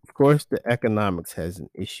point, of course, the economics has an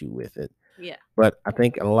issue with it. Yeah. But I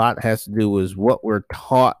think a lot has to do with what we're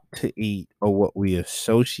taught to eat, or what we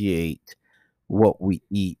associate what we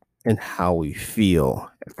eat and how we feel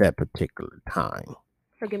at that particular time.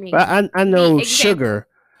 So give me. But I know sugar,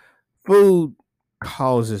 food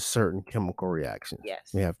causes certain chemical reactions.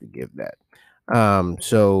 Yes. We have to give that.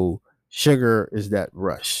 So sugar is that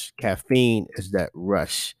rush. Caffeine is that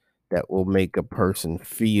rush that will make a person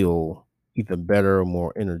feel either better or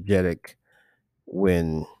more energetic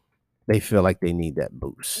when they feel like they need that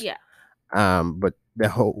boost. Yeah. But the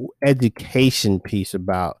whole education piece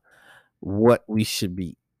about what we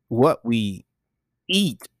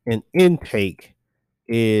eat and intake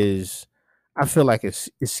is, I feel like it's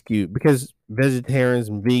skewed, because vegetarians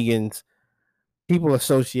and vegans, people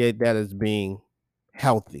associate that as being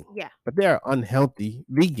healthy. Yeah. But there are unhealthy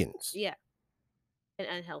vegans. Yeah. And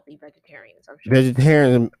unhealthy vegetarians, I'm sure.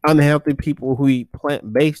 Vegetarians, unhealthy people who eat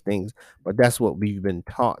plant-based things, but that's what we've been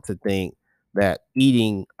taught to think, that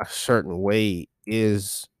eating a certain way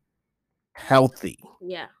is healthy.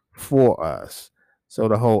 Yeah. For us. So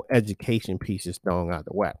the whole education piece is thrown out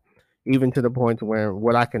the whack. Even to the point where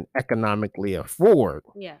what I can economically afford,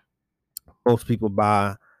 yeah, most people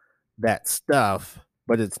buy that stuff,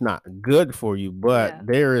 but it's not good for you. But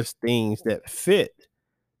there is things that fit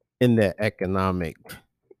in that economic,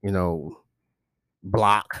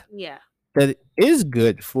 block. Yeah. That is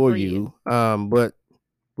good for you. But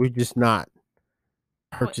we're just not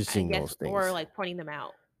purchasing those things. Or like pointing them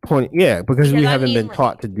out. Because we haven't been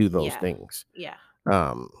taught to do those things. Yeah.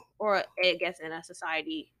 Or I guess in a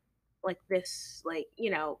society like this, like,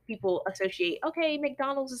 people associate, okay,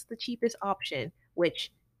 McDonald's is the cheapest option,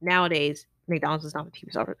 which nowadays McDonald's is not the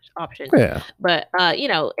cheapest option. Yeah. But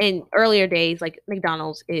in earlier days, like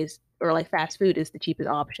McDonald's or like fast food is the cheapest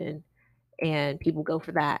option, and people go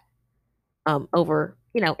for that over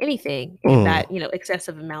anything. And that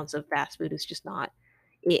excessive amounts of fast food is just not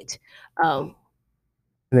it. And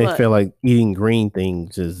they feel like eating green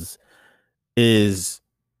things is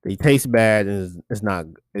they taste bad, and it's not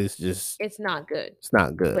good. It's not good.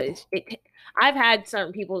 But I've had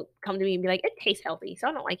certain people come to me and be like, it tastes healthy, so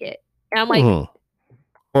I don't like it. And I'm like,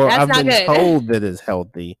 or I've been told that it's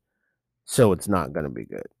healthy, so it's not going to be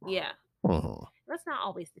good. Yeah. That's not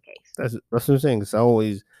always the case. That's what I'm saying. It's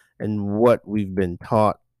always in what we've been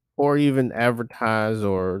taught, or even advertised,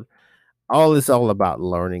 or it's all about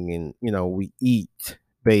learning. And we eat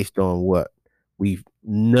based on what we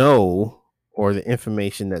know, or the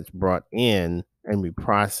information that's brought in, and we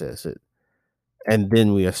process it, and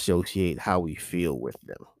then we associate how we feel with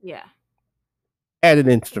them. Yeah. Added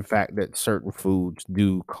into the fact that certain foods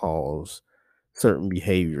do cause certain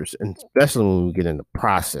behaviors, and especially when we get into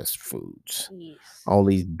processed foods. Yes. All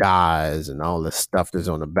these dyes and all this stuff that's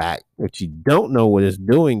on the back that you don't know what it's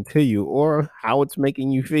doing to you or how it's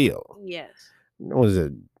making you feel. Yes. What is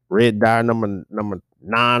it? Red dye number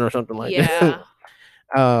 9 or something like that.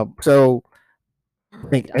 So I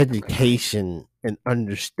think education and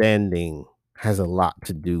understanding has a lot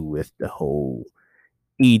to do with the whole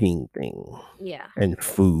eating thing. Yeah. And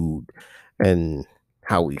food and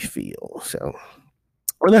how we feel. So,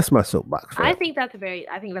 well, that's my soapbox. I think that's very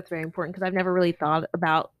important, because I've never really thought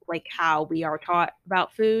about like how we are taught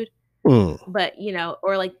about food. But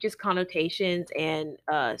or like just connotations and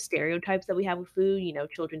stereotypes that we have with food.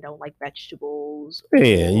 Children don't like vegetables.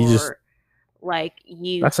 Yeah, you just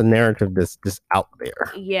that's a narrative that's just out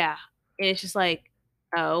there. Yeah. And it's just like,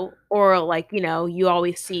 oh, or like, you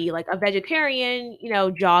always see like a vegetarian,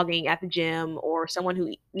 jogging at the gym, or someone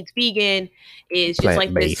who eats vegan is just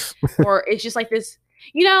like this, or it's just like this,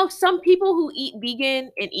 some people who eat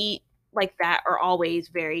vegan and eat like that are always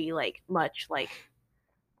very like much like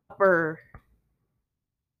upper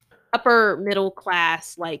middle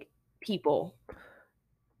class like people.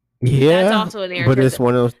 Yeah, that's also an narrative. But it's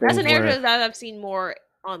one of those things. That's a narrative that I've seen more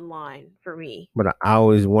online for me. But I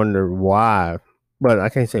always wonder why but I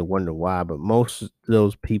can't say wonder why, but most of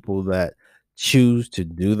those people that choose to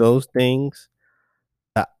do those things,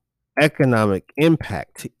 the economic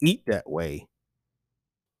impact to eat that way,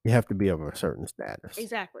 you have to be of a certain status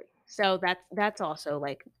Exactly. So that's also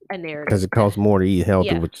like a because narrative it that costs more to eat healthy,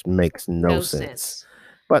 yeah, which makes no no sense. sense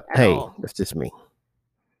But at hey, all. that's just me.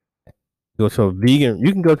 Go to a vegan,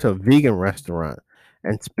 you can go to a vegan restaurant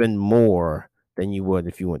and spend more than you would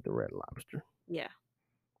if you went to Red Lobster, Yeah.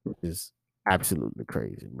 which is absolutely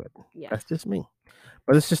crazy. But Yeah. that's just me.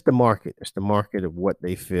 But it's just the market. It's the market of what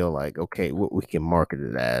they feel like. Okay, what we can market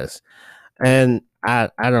it as, and I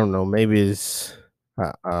don't know. Maybe it's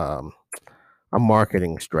uh, um, a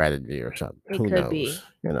marketing strategy or something. It Who could knows? be.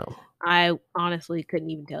 You know. I honestly couldn't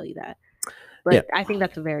even tell you that. Yeah. But I think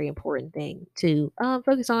that's a very important thing to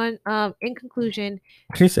focus on. In conclusion,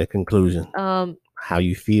 She said conclusion. um, How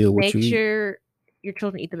you feel, what make you eat. sure your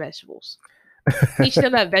children eat the vegetables. Teach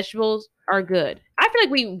them that vegetables are good. I feel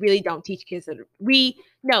like we really don't teach kids that we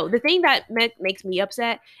no. The thing that makes me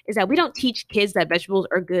upset is that we don't teach kids that vegetables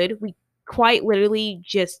are good. We quite literally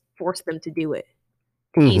just force them to do it,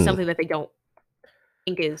 to eat hmm something that they don't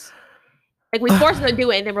think is like we force them to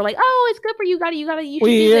do it, and then we're like, oh, it's good for you. You Well, should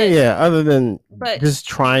do yeah, this. yeah. Other than But just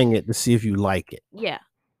trying it to see if you like it, yeah,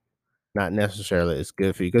 not necessarily it's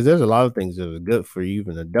good for you. Because there's a lot of things that are good for you,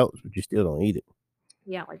 even adults, but you still don't eat it.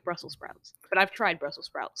 yeah, like Brussels sprouts. But I've tried Brussels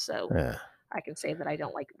sprouts, so Yeah. I can say that I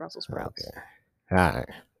don't like Brussels sprouts. Okay. All right.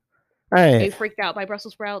 Are Hey, you freaked out by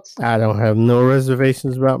Brussels sprouts? I don't have no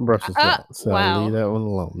reservations about Brussels sprouts, so I'll leave Wow. that one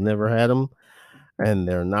alone. Never had them, and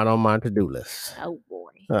they're not on my to-do list. Oh boy.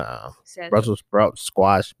 Says Brussels sprouts,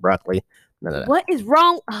 squash, broccoli, none of that. what is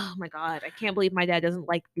wrong? Oh my god, I can't believe my dad doesn't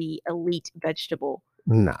like the elite vegetable,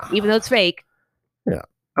 Nah. even though it's fake. Yeah.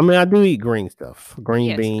 I mean, I do eat green stuff, green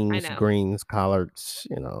Yes, I beans, know. greens, collards.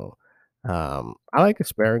 I like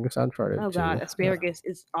asparagus. I've tried it Oh god, too. asparagus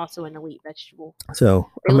is also an elite vegetable. So,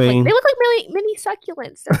 I They mean, look like mini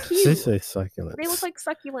succulents. They're she cute. says They look succulents. like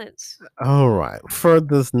succulents. All right. For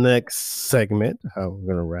this next segment, we're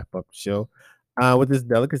going to wrap up the show with this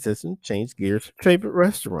delicatessen, change gears. Favorite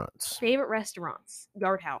restaurants? Favorite restaurants?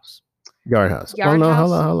 Yard House. Yard House. Oh, Yard no. House.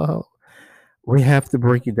 Hold on. We have to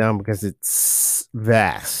break it down because it's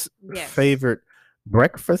vast. Yes. Favorite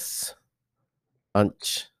breakfast,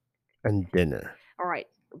 lunch, and dinner. All right.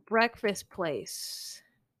 Breakfast place.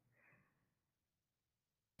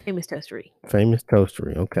 Famous Toastery. Famous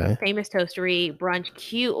Toastery. Okay. Famous Toastery. Brunch.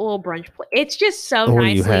 Cute little brunch place. It's just so What do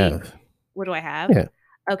you nicely. have? What do I have? Yeah.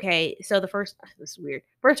 Okay. So this is weird.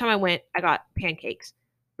 First time I went, I got pancakes,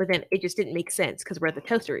 but then it just didn't make sense because we're at the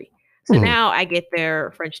Toastery. So now I get their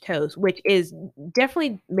French toast, which is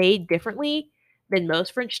definitely made differently than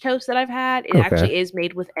most French toast that I've had. It actually is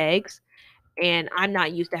made with eggs, and I'm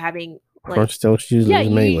not used to having like French toast usually yeah. is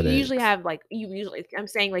You, made you with usually eggs. have like you usually. I'm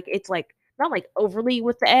saying like it's like not like overly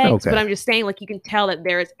with the eggs, but Okay. I'm just saying like you can tell that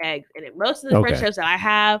there's eggs in it. Most of the French Okay. toast that I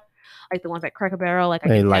have, like the ones at Cracker Barrel, like I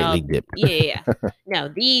They can lightly tell. dipped. Yeah. No,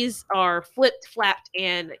 these are flipped, flapped,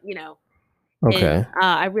 and and Okay.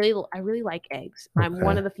 I really like eggs. I'm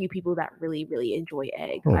one Okay. of the few people that really enjoy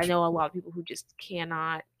eggs. I Okay. know a lot of people who just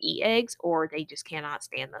cannot eat eggs or they just cannot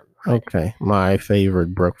stand them. But Okay. My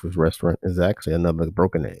favorite breakfast restaurant is actually another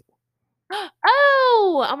Broken Egg.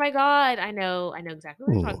 oh my god, I know exactly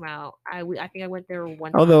what you're talking Mm. about. I think I went there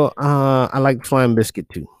one time. Although I like Flying Biscuit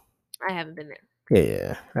too. I haven't been there.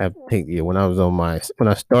 Yeah, I think when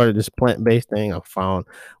I started this plant based thing, I found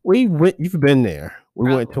we went. You've been there.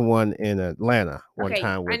 We went to Probably. one in Atlanta one Okay,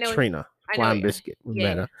 time I with know. Trina. I know. Flying Biscuit. We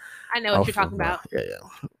met Yeah, her I know what you're off talking of about.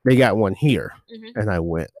 yeah. They got one here, Hmm. and I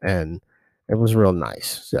went, and it was real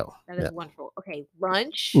nice. So That yeah. is wonderful. Okay,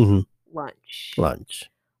 lunch. Mm-hmm. Lunch. Lunch.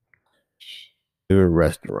 Your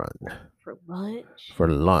restaurant For lunch. for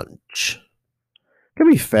lunch. Could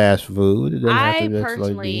be fast food. It doesn't have to I necessarily be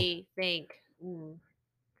personally think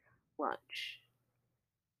lunch.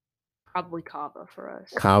 Probably Kava for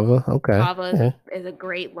us. Kava. Okay. Kava Yeah. is a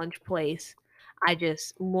great lunch place. I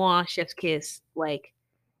just moi chef's kiss. Like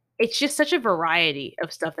it's just such a variety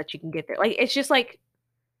of stuff that you can get there. Like it's just like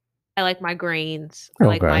I like my grains. I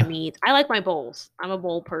like my Okay. meats. I like my bowls. I'm a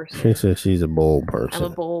bowl She person. says she's a bold I'm a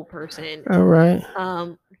person. bowl person. All right.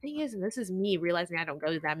 The thing is, and this is me realizing I don't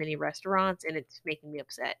go to that many restaurants, and it's making me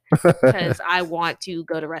upset because I want to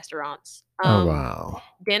go to restaurants. Oh wow.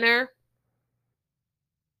 Dinner.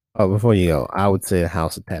 Oh, before you go, I would say a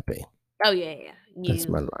House of Pepe. Oh yeah. That's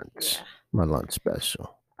my lunch. Yeah. My lunch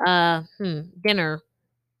special. Dinner.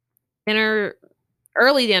 Dinner.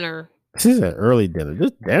 Early dinner. She said early dinner.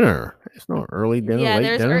 Just dinner. It's no early dinner, Yeah,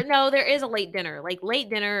 late dinner. no, there is a late dinner. Like late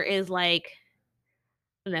dinner is like,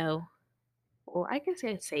 well, I guess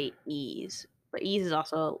I'd say ease. but Ease is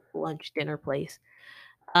also a lunch dinner place.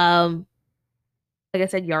 Um, like I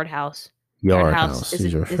said, Yard House. Yard Yard House House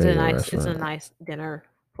is your favorite is a restaurant. nice dinner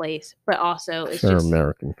place, but also it's Sure, just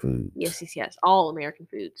American foods. yes, all American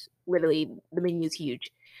foods. Literally, the menu is huge.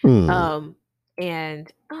 Mm.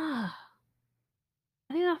 And I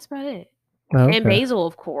think that's about it. Okay. And Basil,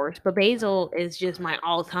 of course, but Basil is just my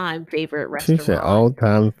all-time favorite She said restaurant.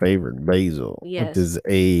 all-time favorite Basil, Yes, it's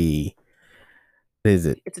a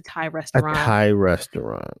Thai a restaurant. Thai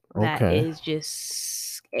restaurant. That Okay. is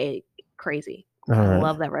just crazy. All I right.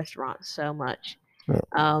 love that restaurant so much.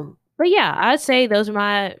 Yeah. But yeah, I'd say those are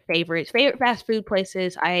my favorites. Favorite fast food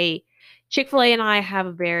places. Chick-fil-A and I have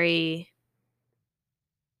a very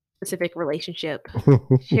specific relationship.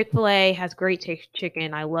 Chick-fil-A has great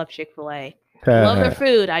chicken. I love Chick-fil-A. Love their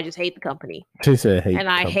food. I just hate the company. She said hate and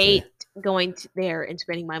I hate going there and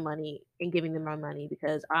spending my money and giving them my money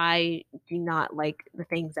because I do not like the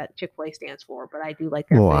things that Chick-fil-A stands for, but I do like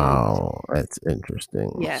their food. Wow, that's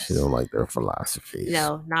interesting. Yes. She don't like their philosophies.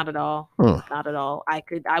 No, not at all. Not at all. I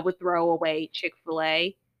would throw away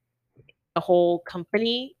Chick-fil-A, the whole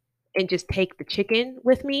company, and just take the chicken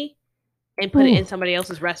with me and put it in somebody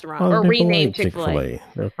else's restaurant or rename Chick-fil-A.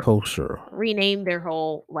 Their kosher. Rename their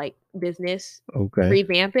whole business. Okay.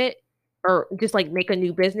 Revamp it. Or just make a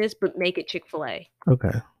new business, but make it Chick-fil-A.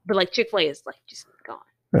 Okay. But Chick-fil-A is just gone.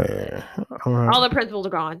 Yeah. All right. All the principles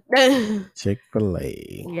are gone.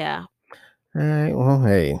 Chick-fil-A. Yeah. All right. Well,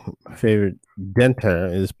 hey, my favorite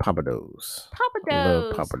dinner is Pappadeaux. Pappadeaux. I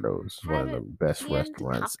love Pappadeaux. It's one of the best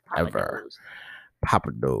restaurants ever.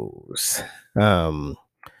 Pappadeaux.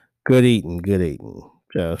 Good eating.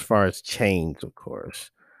 As far as chains, of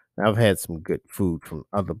course. I've had some good food from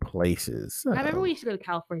other places. I remember we used to go to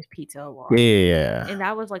California's Pizza a lot. Yeah. And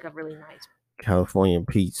that was a really nice. California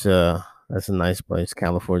Pizza. That's a nice place.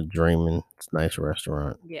 California Dreaming. It's a nice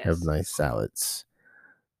restaurant. Yes. Have nice salads.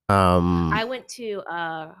 I went to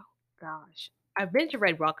I've been to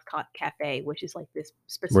Red Rocks Cafe, which is this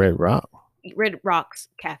specific Red Rocks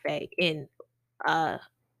Cafe in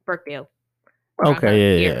Burkdale.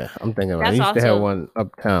 Okay, yeah. I'm thinking about it. I used to have one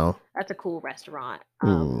uptown. That's a cool restaurant.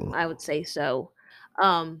 I would say so.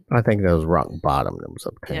 I think that was Rock Bottom that was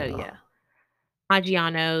uptown. Yeah.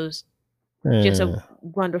 Maggiano's. Just a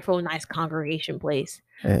wonderful, nice congregation place.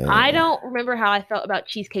 I don't remember how I felt about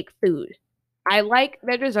Cheesecake food. I like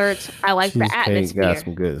their desserts. I like the atmosphere. Got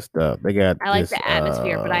some good stuff. I like the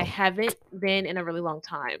atmosphere, but I haven't been in a really long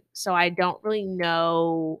time, so I don't really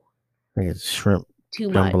know. I think it's shrimp too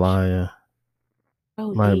much. Jambalaya.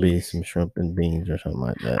 Might be some shrimp and beans or something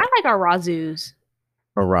like that. I like our Razzoos.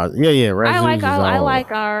 Yeah. Razzoos I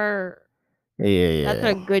like our. Yeah.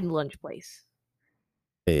 That's a good lunch place.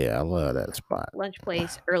 Yeah, I love that spot. Lunch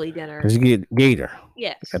place, early dinner. Because you get gator.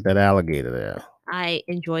 Yes. Got that alligator there. I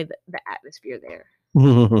enjoy the atmosphere there.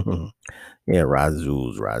 Yeah,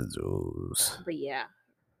 Razzoos. But yeah,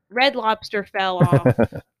 Red Lobster fell off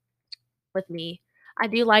with me. I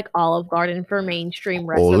do like Olive Garden for mainstream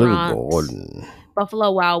restaurants. Olive Garden.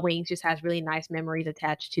 Buffalo Wild Wings just has really nice memories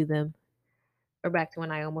attached to them. Or back to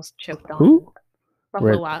when I almost choked on. Who?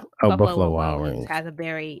 Buffalo Wild Wings has a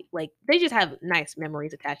very they just have nice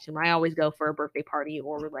memories attached to them. I always go for a birthday party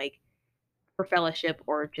or for fellowship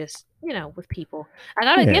or just with people. I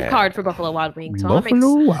got a gift card for Buffalo Wild Wings, so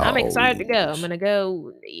I'm excited to go. I'm gonna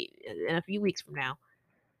go in a few weeks from now.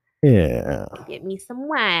 Yeah. Get me some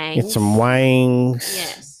wings. Get some wings.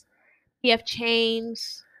 Yes. PF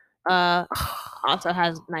Chang's also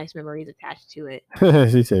has nice memories attached to it.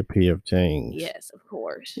 She said PF Chang's. Yes, of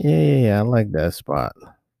course. Yeah, I like that spot.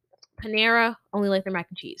 Panera, only like their mac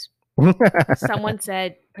and cheese. Someone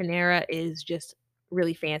said Panera is just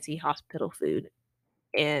really fancy hospital food,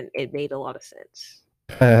 and it made a lot of sense.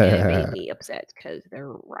 And it made me upset because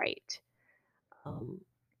they're right.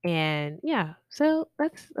 And yeah, so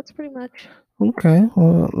that's pretty much. Okay,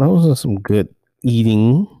 well, those are some good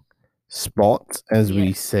eating spots, as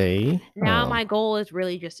we say. Now my goal is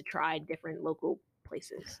really just to try different local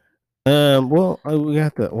places. Well, we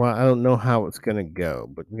have to. Well, I don't know how it's gonna go,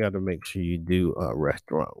 but we got to make sure you do a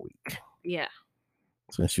restaurant week. Yeah.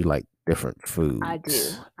 Since you like different foods, I do.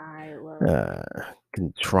 I love.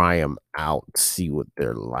 Can try them out, see what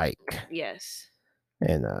they're like. Yes.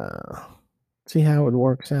 And see how it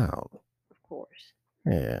works out. Of course.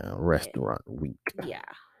 Yeah, restaurant week. Yeah.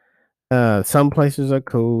 Some places are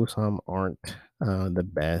cool, some aren't the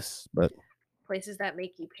best, but places that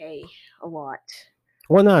make you pay a lot.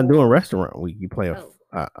 Well, not doing restaurant week. You play a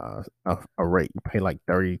rate. You pay like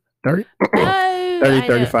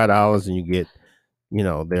 $35, and you get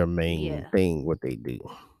their main thing, what they do.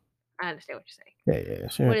 I understand what you're saying. Yeah.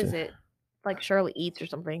 Sure. What is it? like Shirley Eats or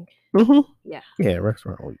something. Mm-hmm. Yeah. Yeah,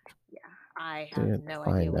 restaurant week. Yeah. I So you have have to no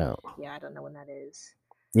idea. find out. Yeah, I don't know when that is.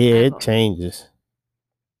 Yeah, I it will- changes.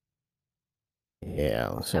 Yeah,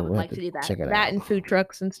 I so would we'll like have to do that. check it That out. and food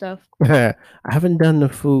trucks and stuff. I haven't done the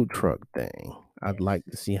food truck thing. I'd Yes. like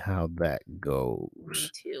to see how that Me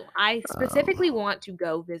goes. too. I specifically want to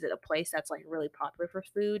go visit a place that's like really popular for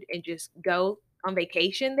food and just go on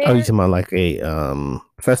vacation Oh, you there. talking about like a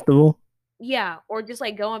festival? Yeah, or just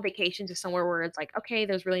like go on vacation to somewhere where it's like, okay,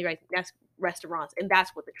 there's really nice restaurants, and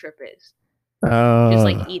that's what the trip is. Just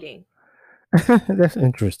like eating. That's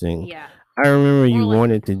interesting. Yeah. I remember you like-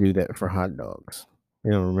 wanted to do that for hot dogs.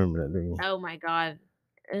 You don't remember that, do you? Oh my god.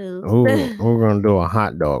 Ew. We're gonna do a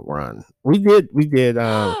hot dog run. We did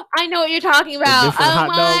I know what you're talking about. different Oh hot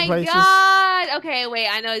dog my places. god. Okay, wait.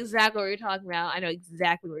 I know exactly what you're talking about. I know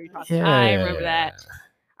exactly what you're talking about. I remember that.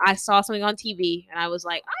 I saw something on TV and I was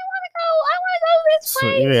like, I want to go. I want to go this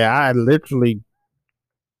place. So, yeah, I literally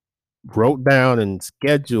wrote down and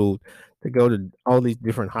scheduled to go to all these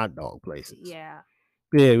different hot dog places. Yeah.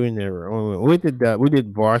 Yeah, we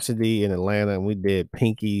did Varsity in Atlanta and we did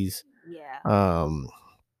Pinky's Yeah.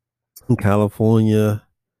 In California.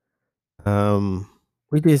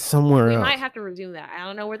 We did somewhere We else. might have to resume that. I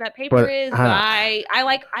don't know where that paper is, but I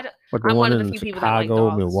like. But the I'm one one of the in few people that like Chicago,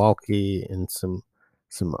 dogs. Milwaukee, and some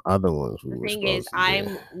other ones. The thing is,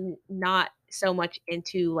 I'm not so much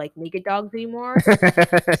into like naked dogs anymore.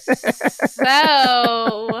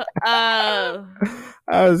 So, that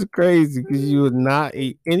was crazy because you would not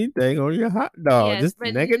eat anything on your hot dog, just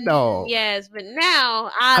naked dog. Yes, but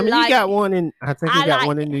now I mean, you got one in. I think you got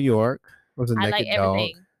one in New York. It was a I naked like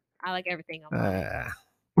everything. dog. I like everything on my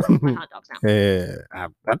hot dogs now. Yeah, I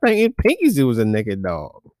think in Pinky's it was a naked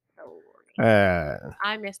dog.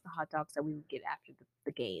 I miss the hot dogs that we would get after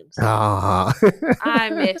the games. I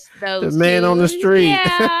miss those. The man on the street. Yeah,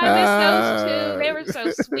 I miss those too. They were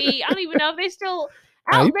so sweet. I don't even know if they still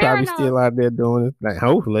out he there. Probably still out there doing it. Like,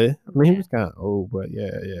 hopefully. I mean, he was kind of old, but yeah.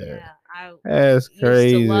 That's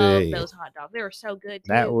crazy. Used to love those hot dogs. They were so good too.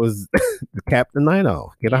 That was the Captain Night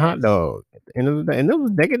Off. Get a hot dog at the end of the day, and it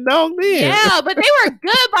was naked dog then. Yeah, but they were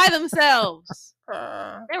good by themselves.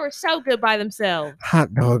 They were so good by themselves.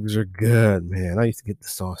 Hot dogs are good, man. I used to get the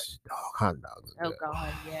sausage dog. Hot dogs. Oh god,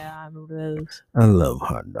 yeah, I remember those. I love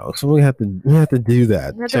hot dogs. So we have to do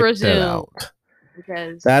that. We have to resume that out.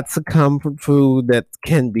 Because that's a comfort food that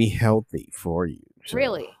can be healthy for you. So,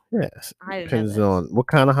 really? Yes. Depends on what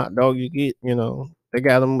kind of hot dog you get. You know, they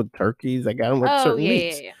got them with turkeys. They got them with certain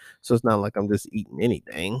meats. Yeah. So it's not like I'm just eating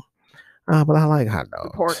anything. But I like hot dogs.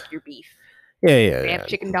 Your pork, your beef. Yeah. They have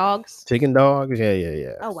chicken dogs. Chicken dogs.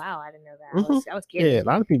 Yeah. Oh wow, I didn't know that. I was kidding. Yeah, a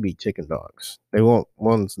lot of people eat chicken dogs. They want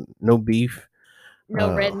ones no beef,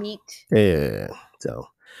 no red meat. Yeah. So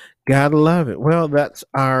gotta love it. Well, that's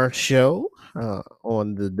our show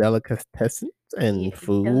on the delicatessens and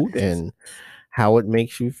food and how it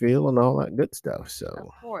makes you feel and all that good stuff. So of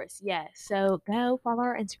course, yes. So go follow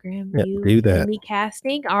our Instagram, do that. Me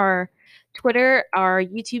Casting, our Twitter, our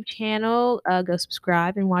YouTube channel. Go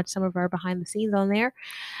subscribe and watch some of our behind the scenes on there.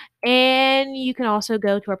 And you can also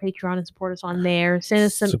go to our Patreon and support us on there. Send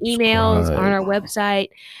us some emails on our website,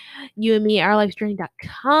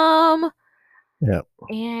 youandmeourlifejourney.com. Yep.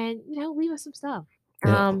 And leave us some stuff.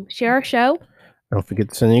 Share our show. Don't forget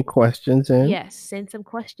to send any questions in. Yes, send some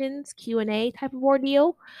questions, Q&A type of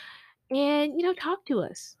ordeal. And, talk to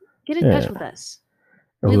us. Get in touch with us.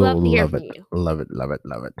 We love to hear from you. Love it.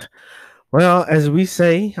 Well, as we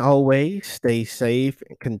say, always stay safe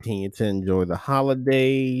and continue to enjoy the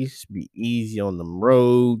holidays. Be easy on them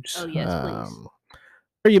roads. Oh, yes, please.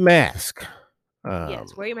 Wear your mask.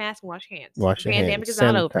 Yes, wear your mask and wash your hands. Wash your hands. Is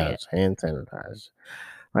not over yet. Hand sanitizer.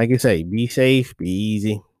 Like I say, be safe, be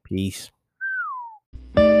easy. Peace.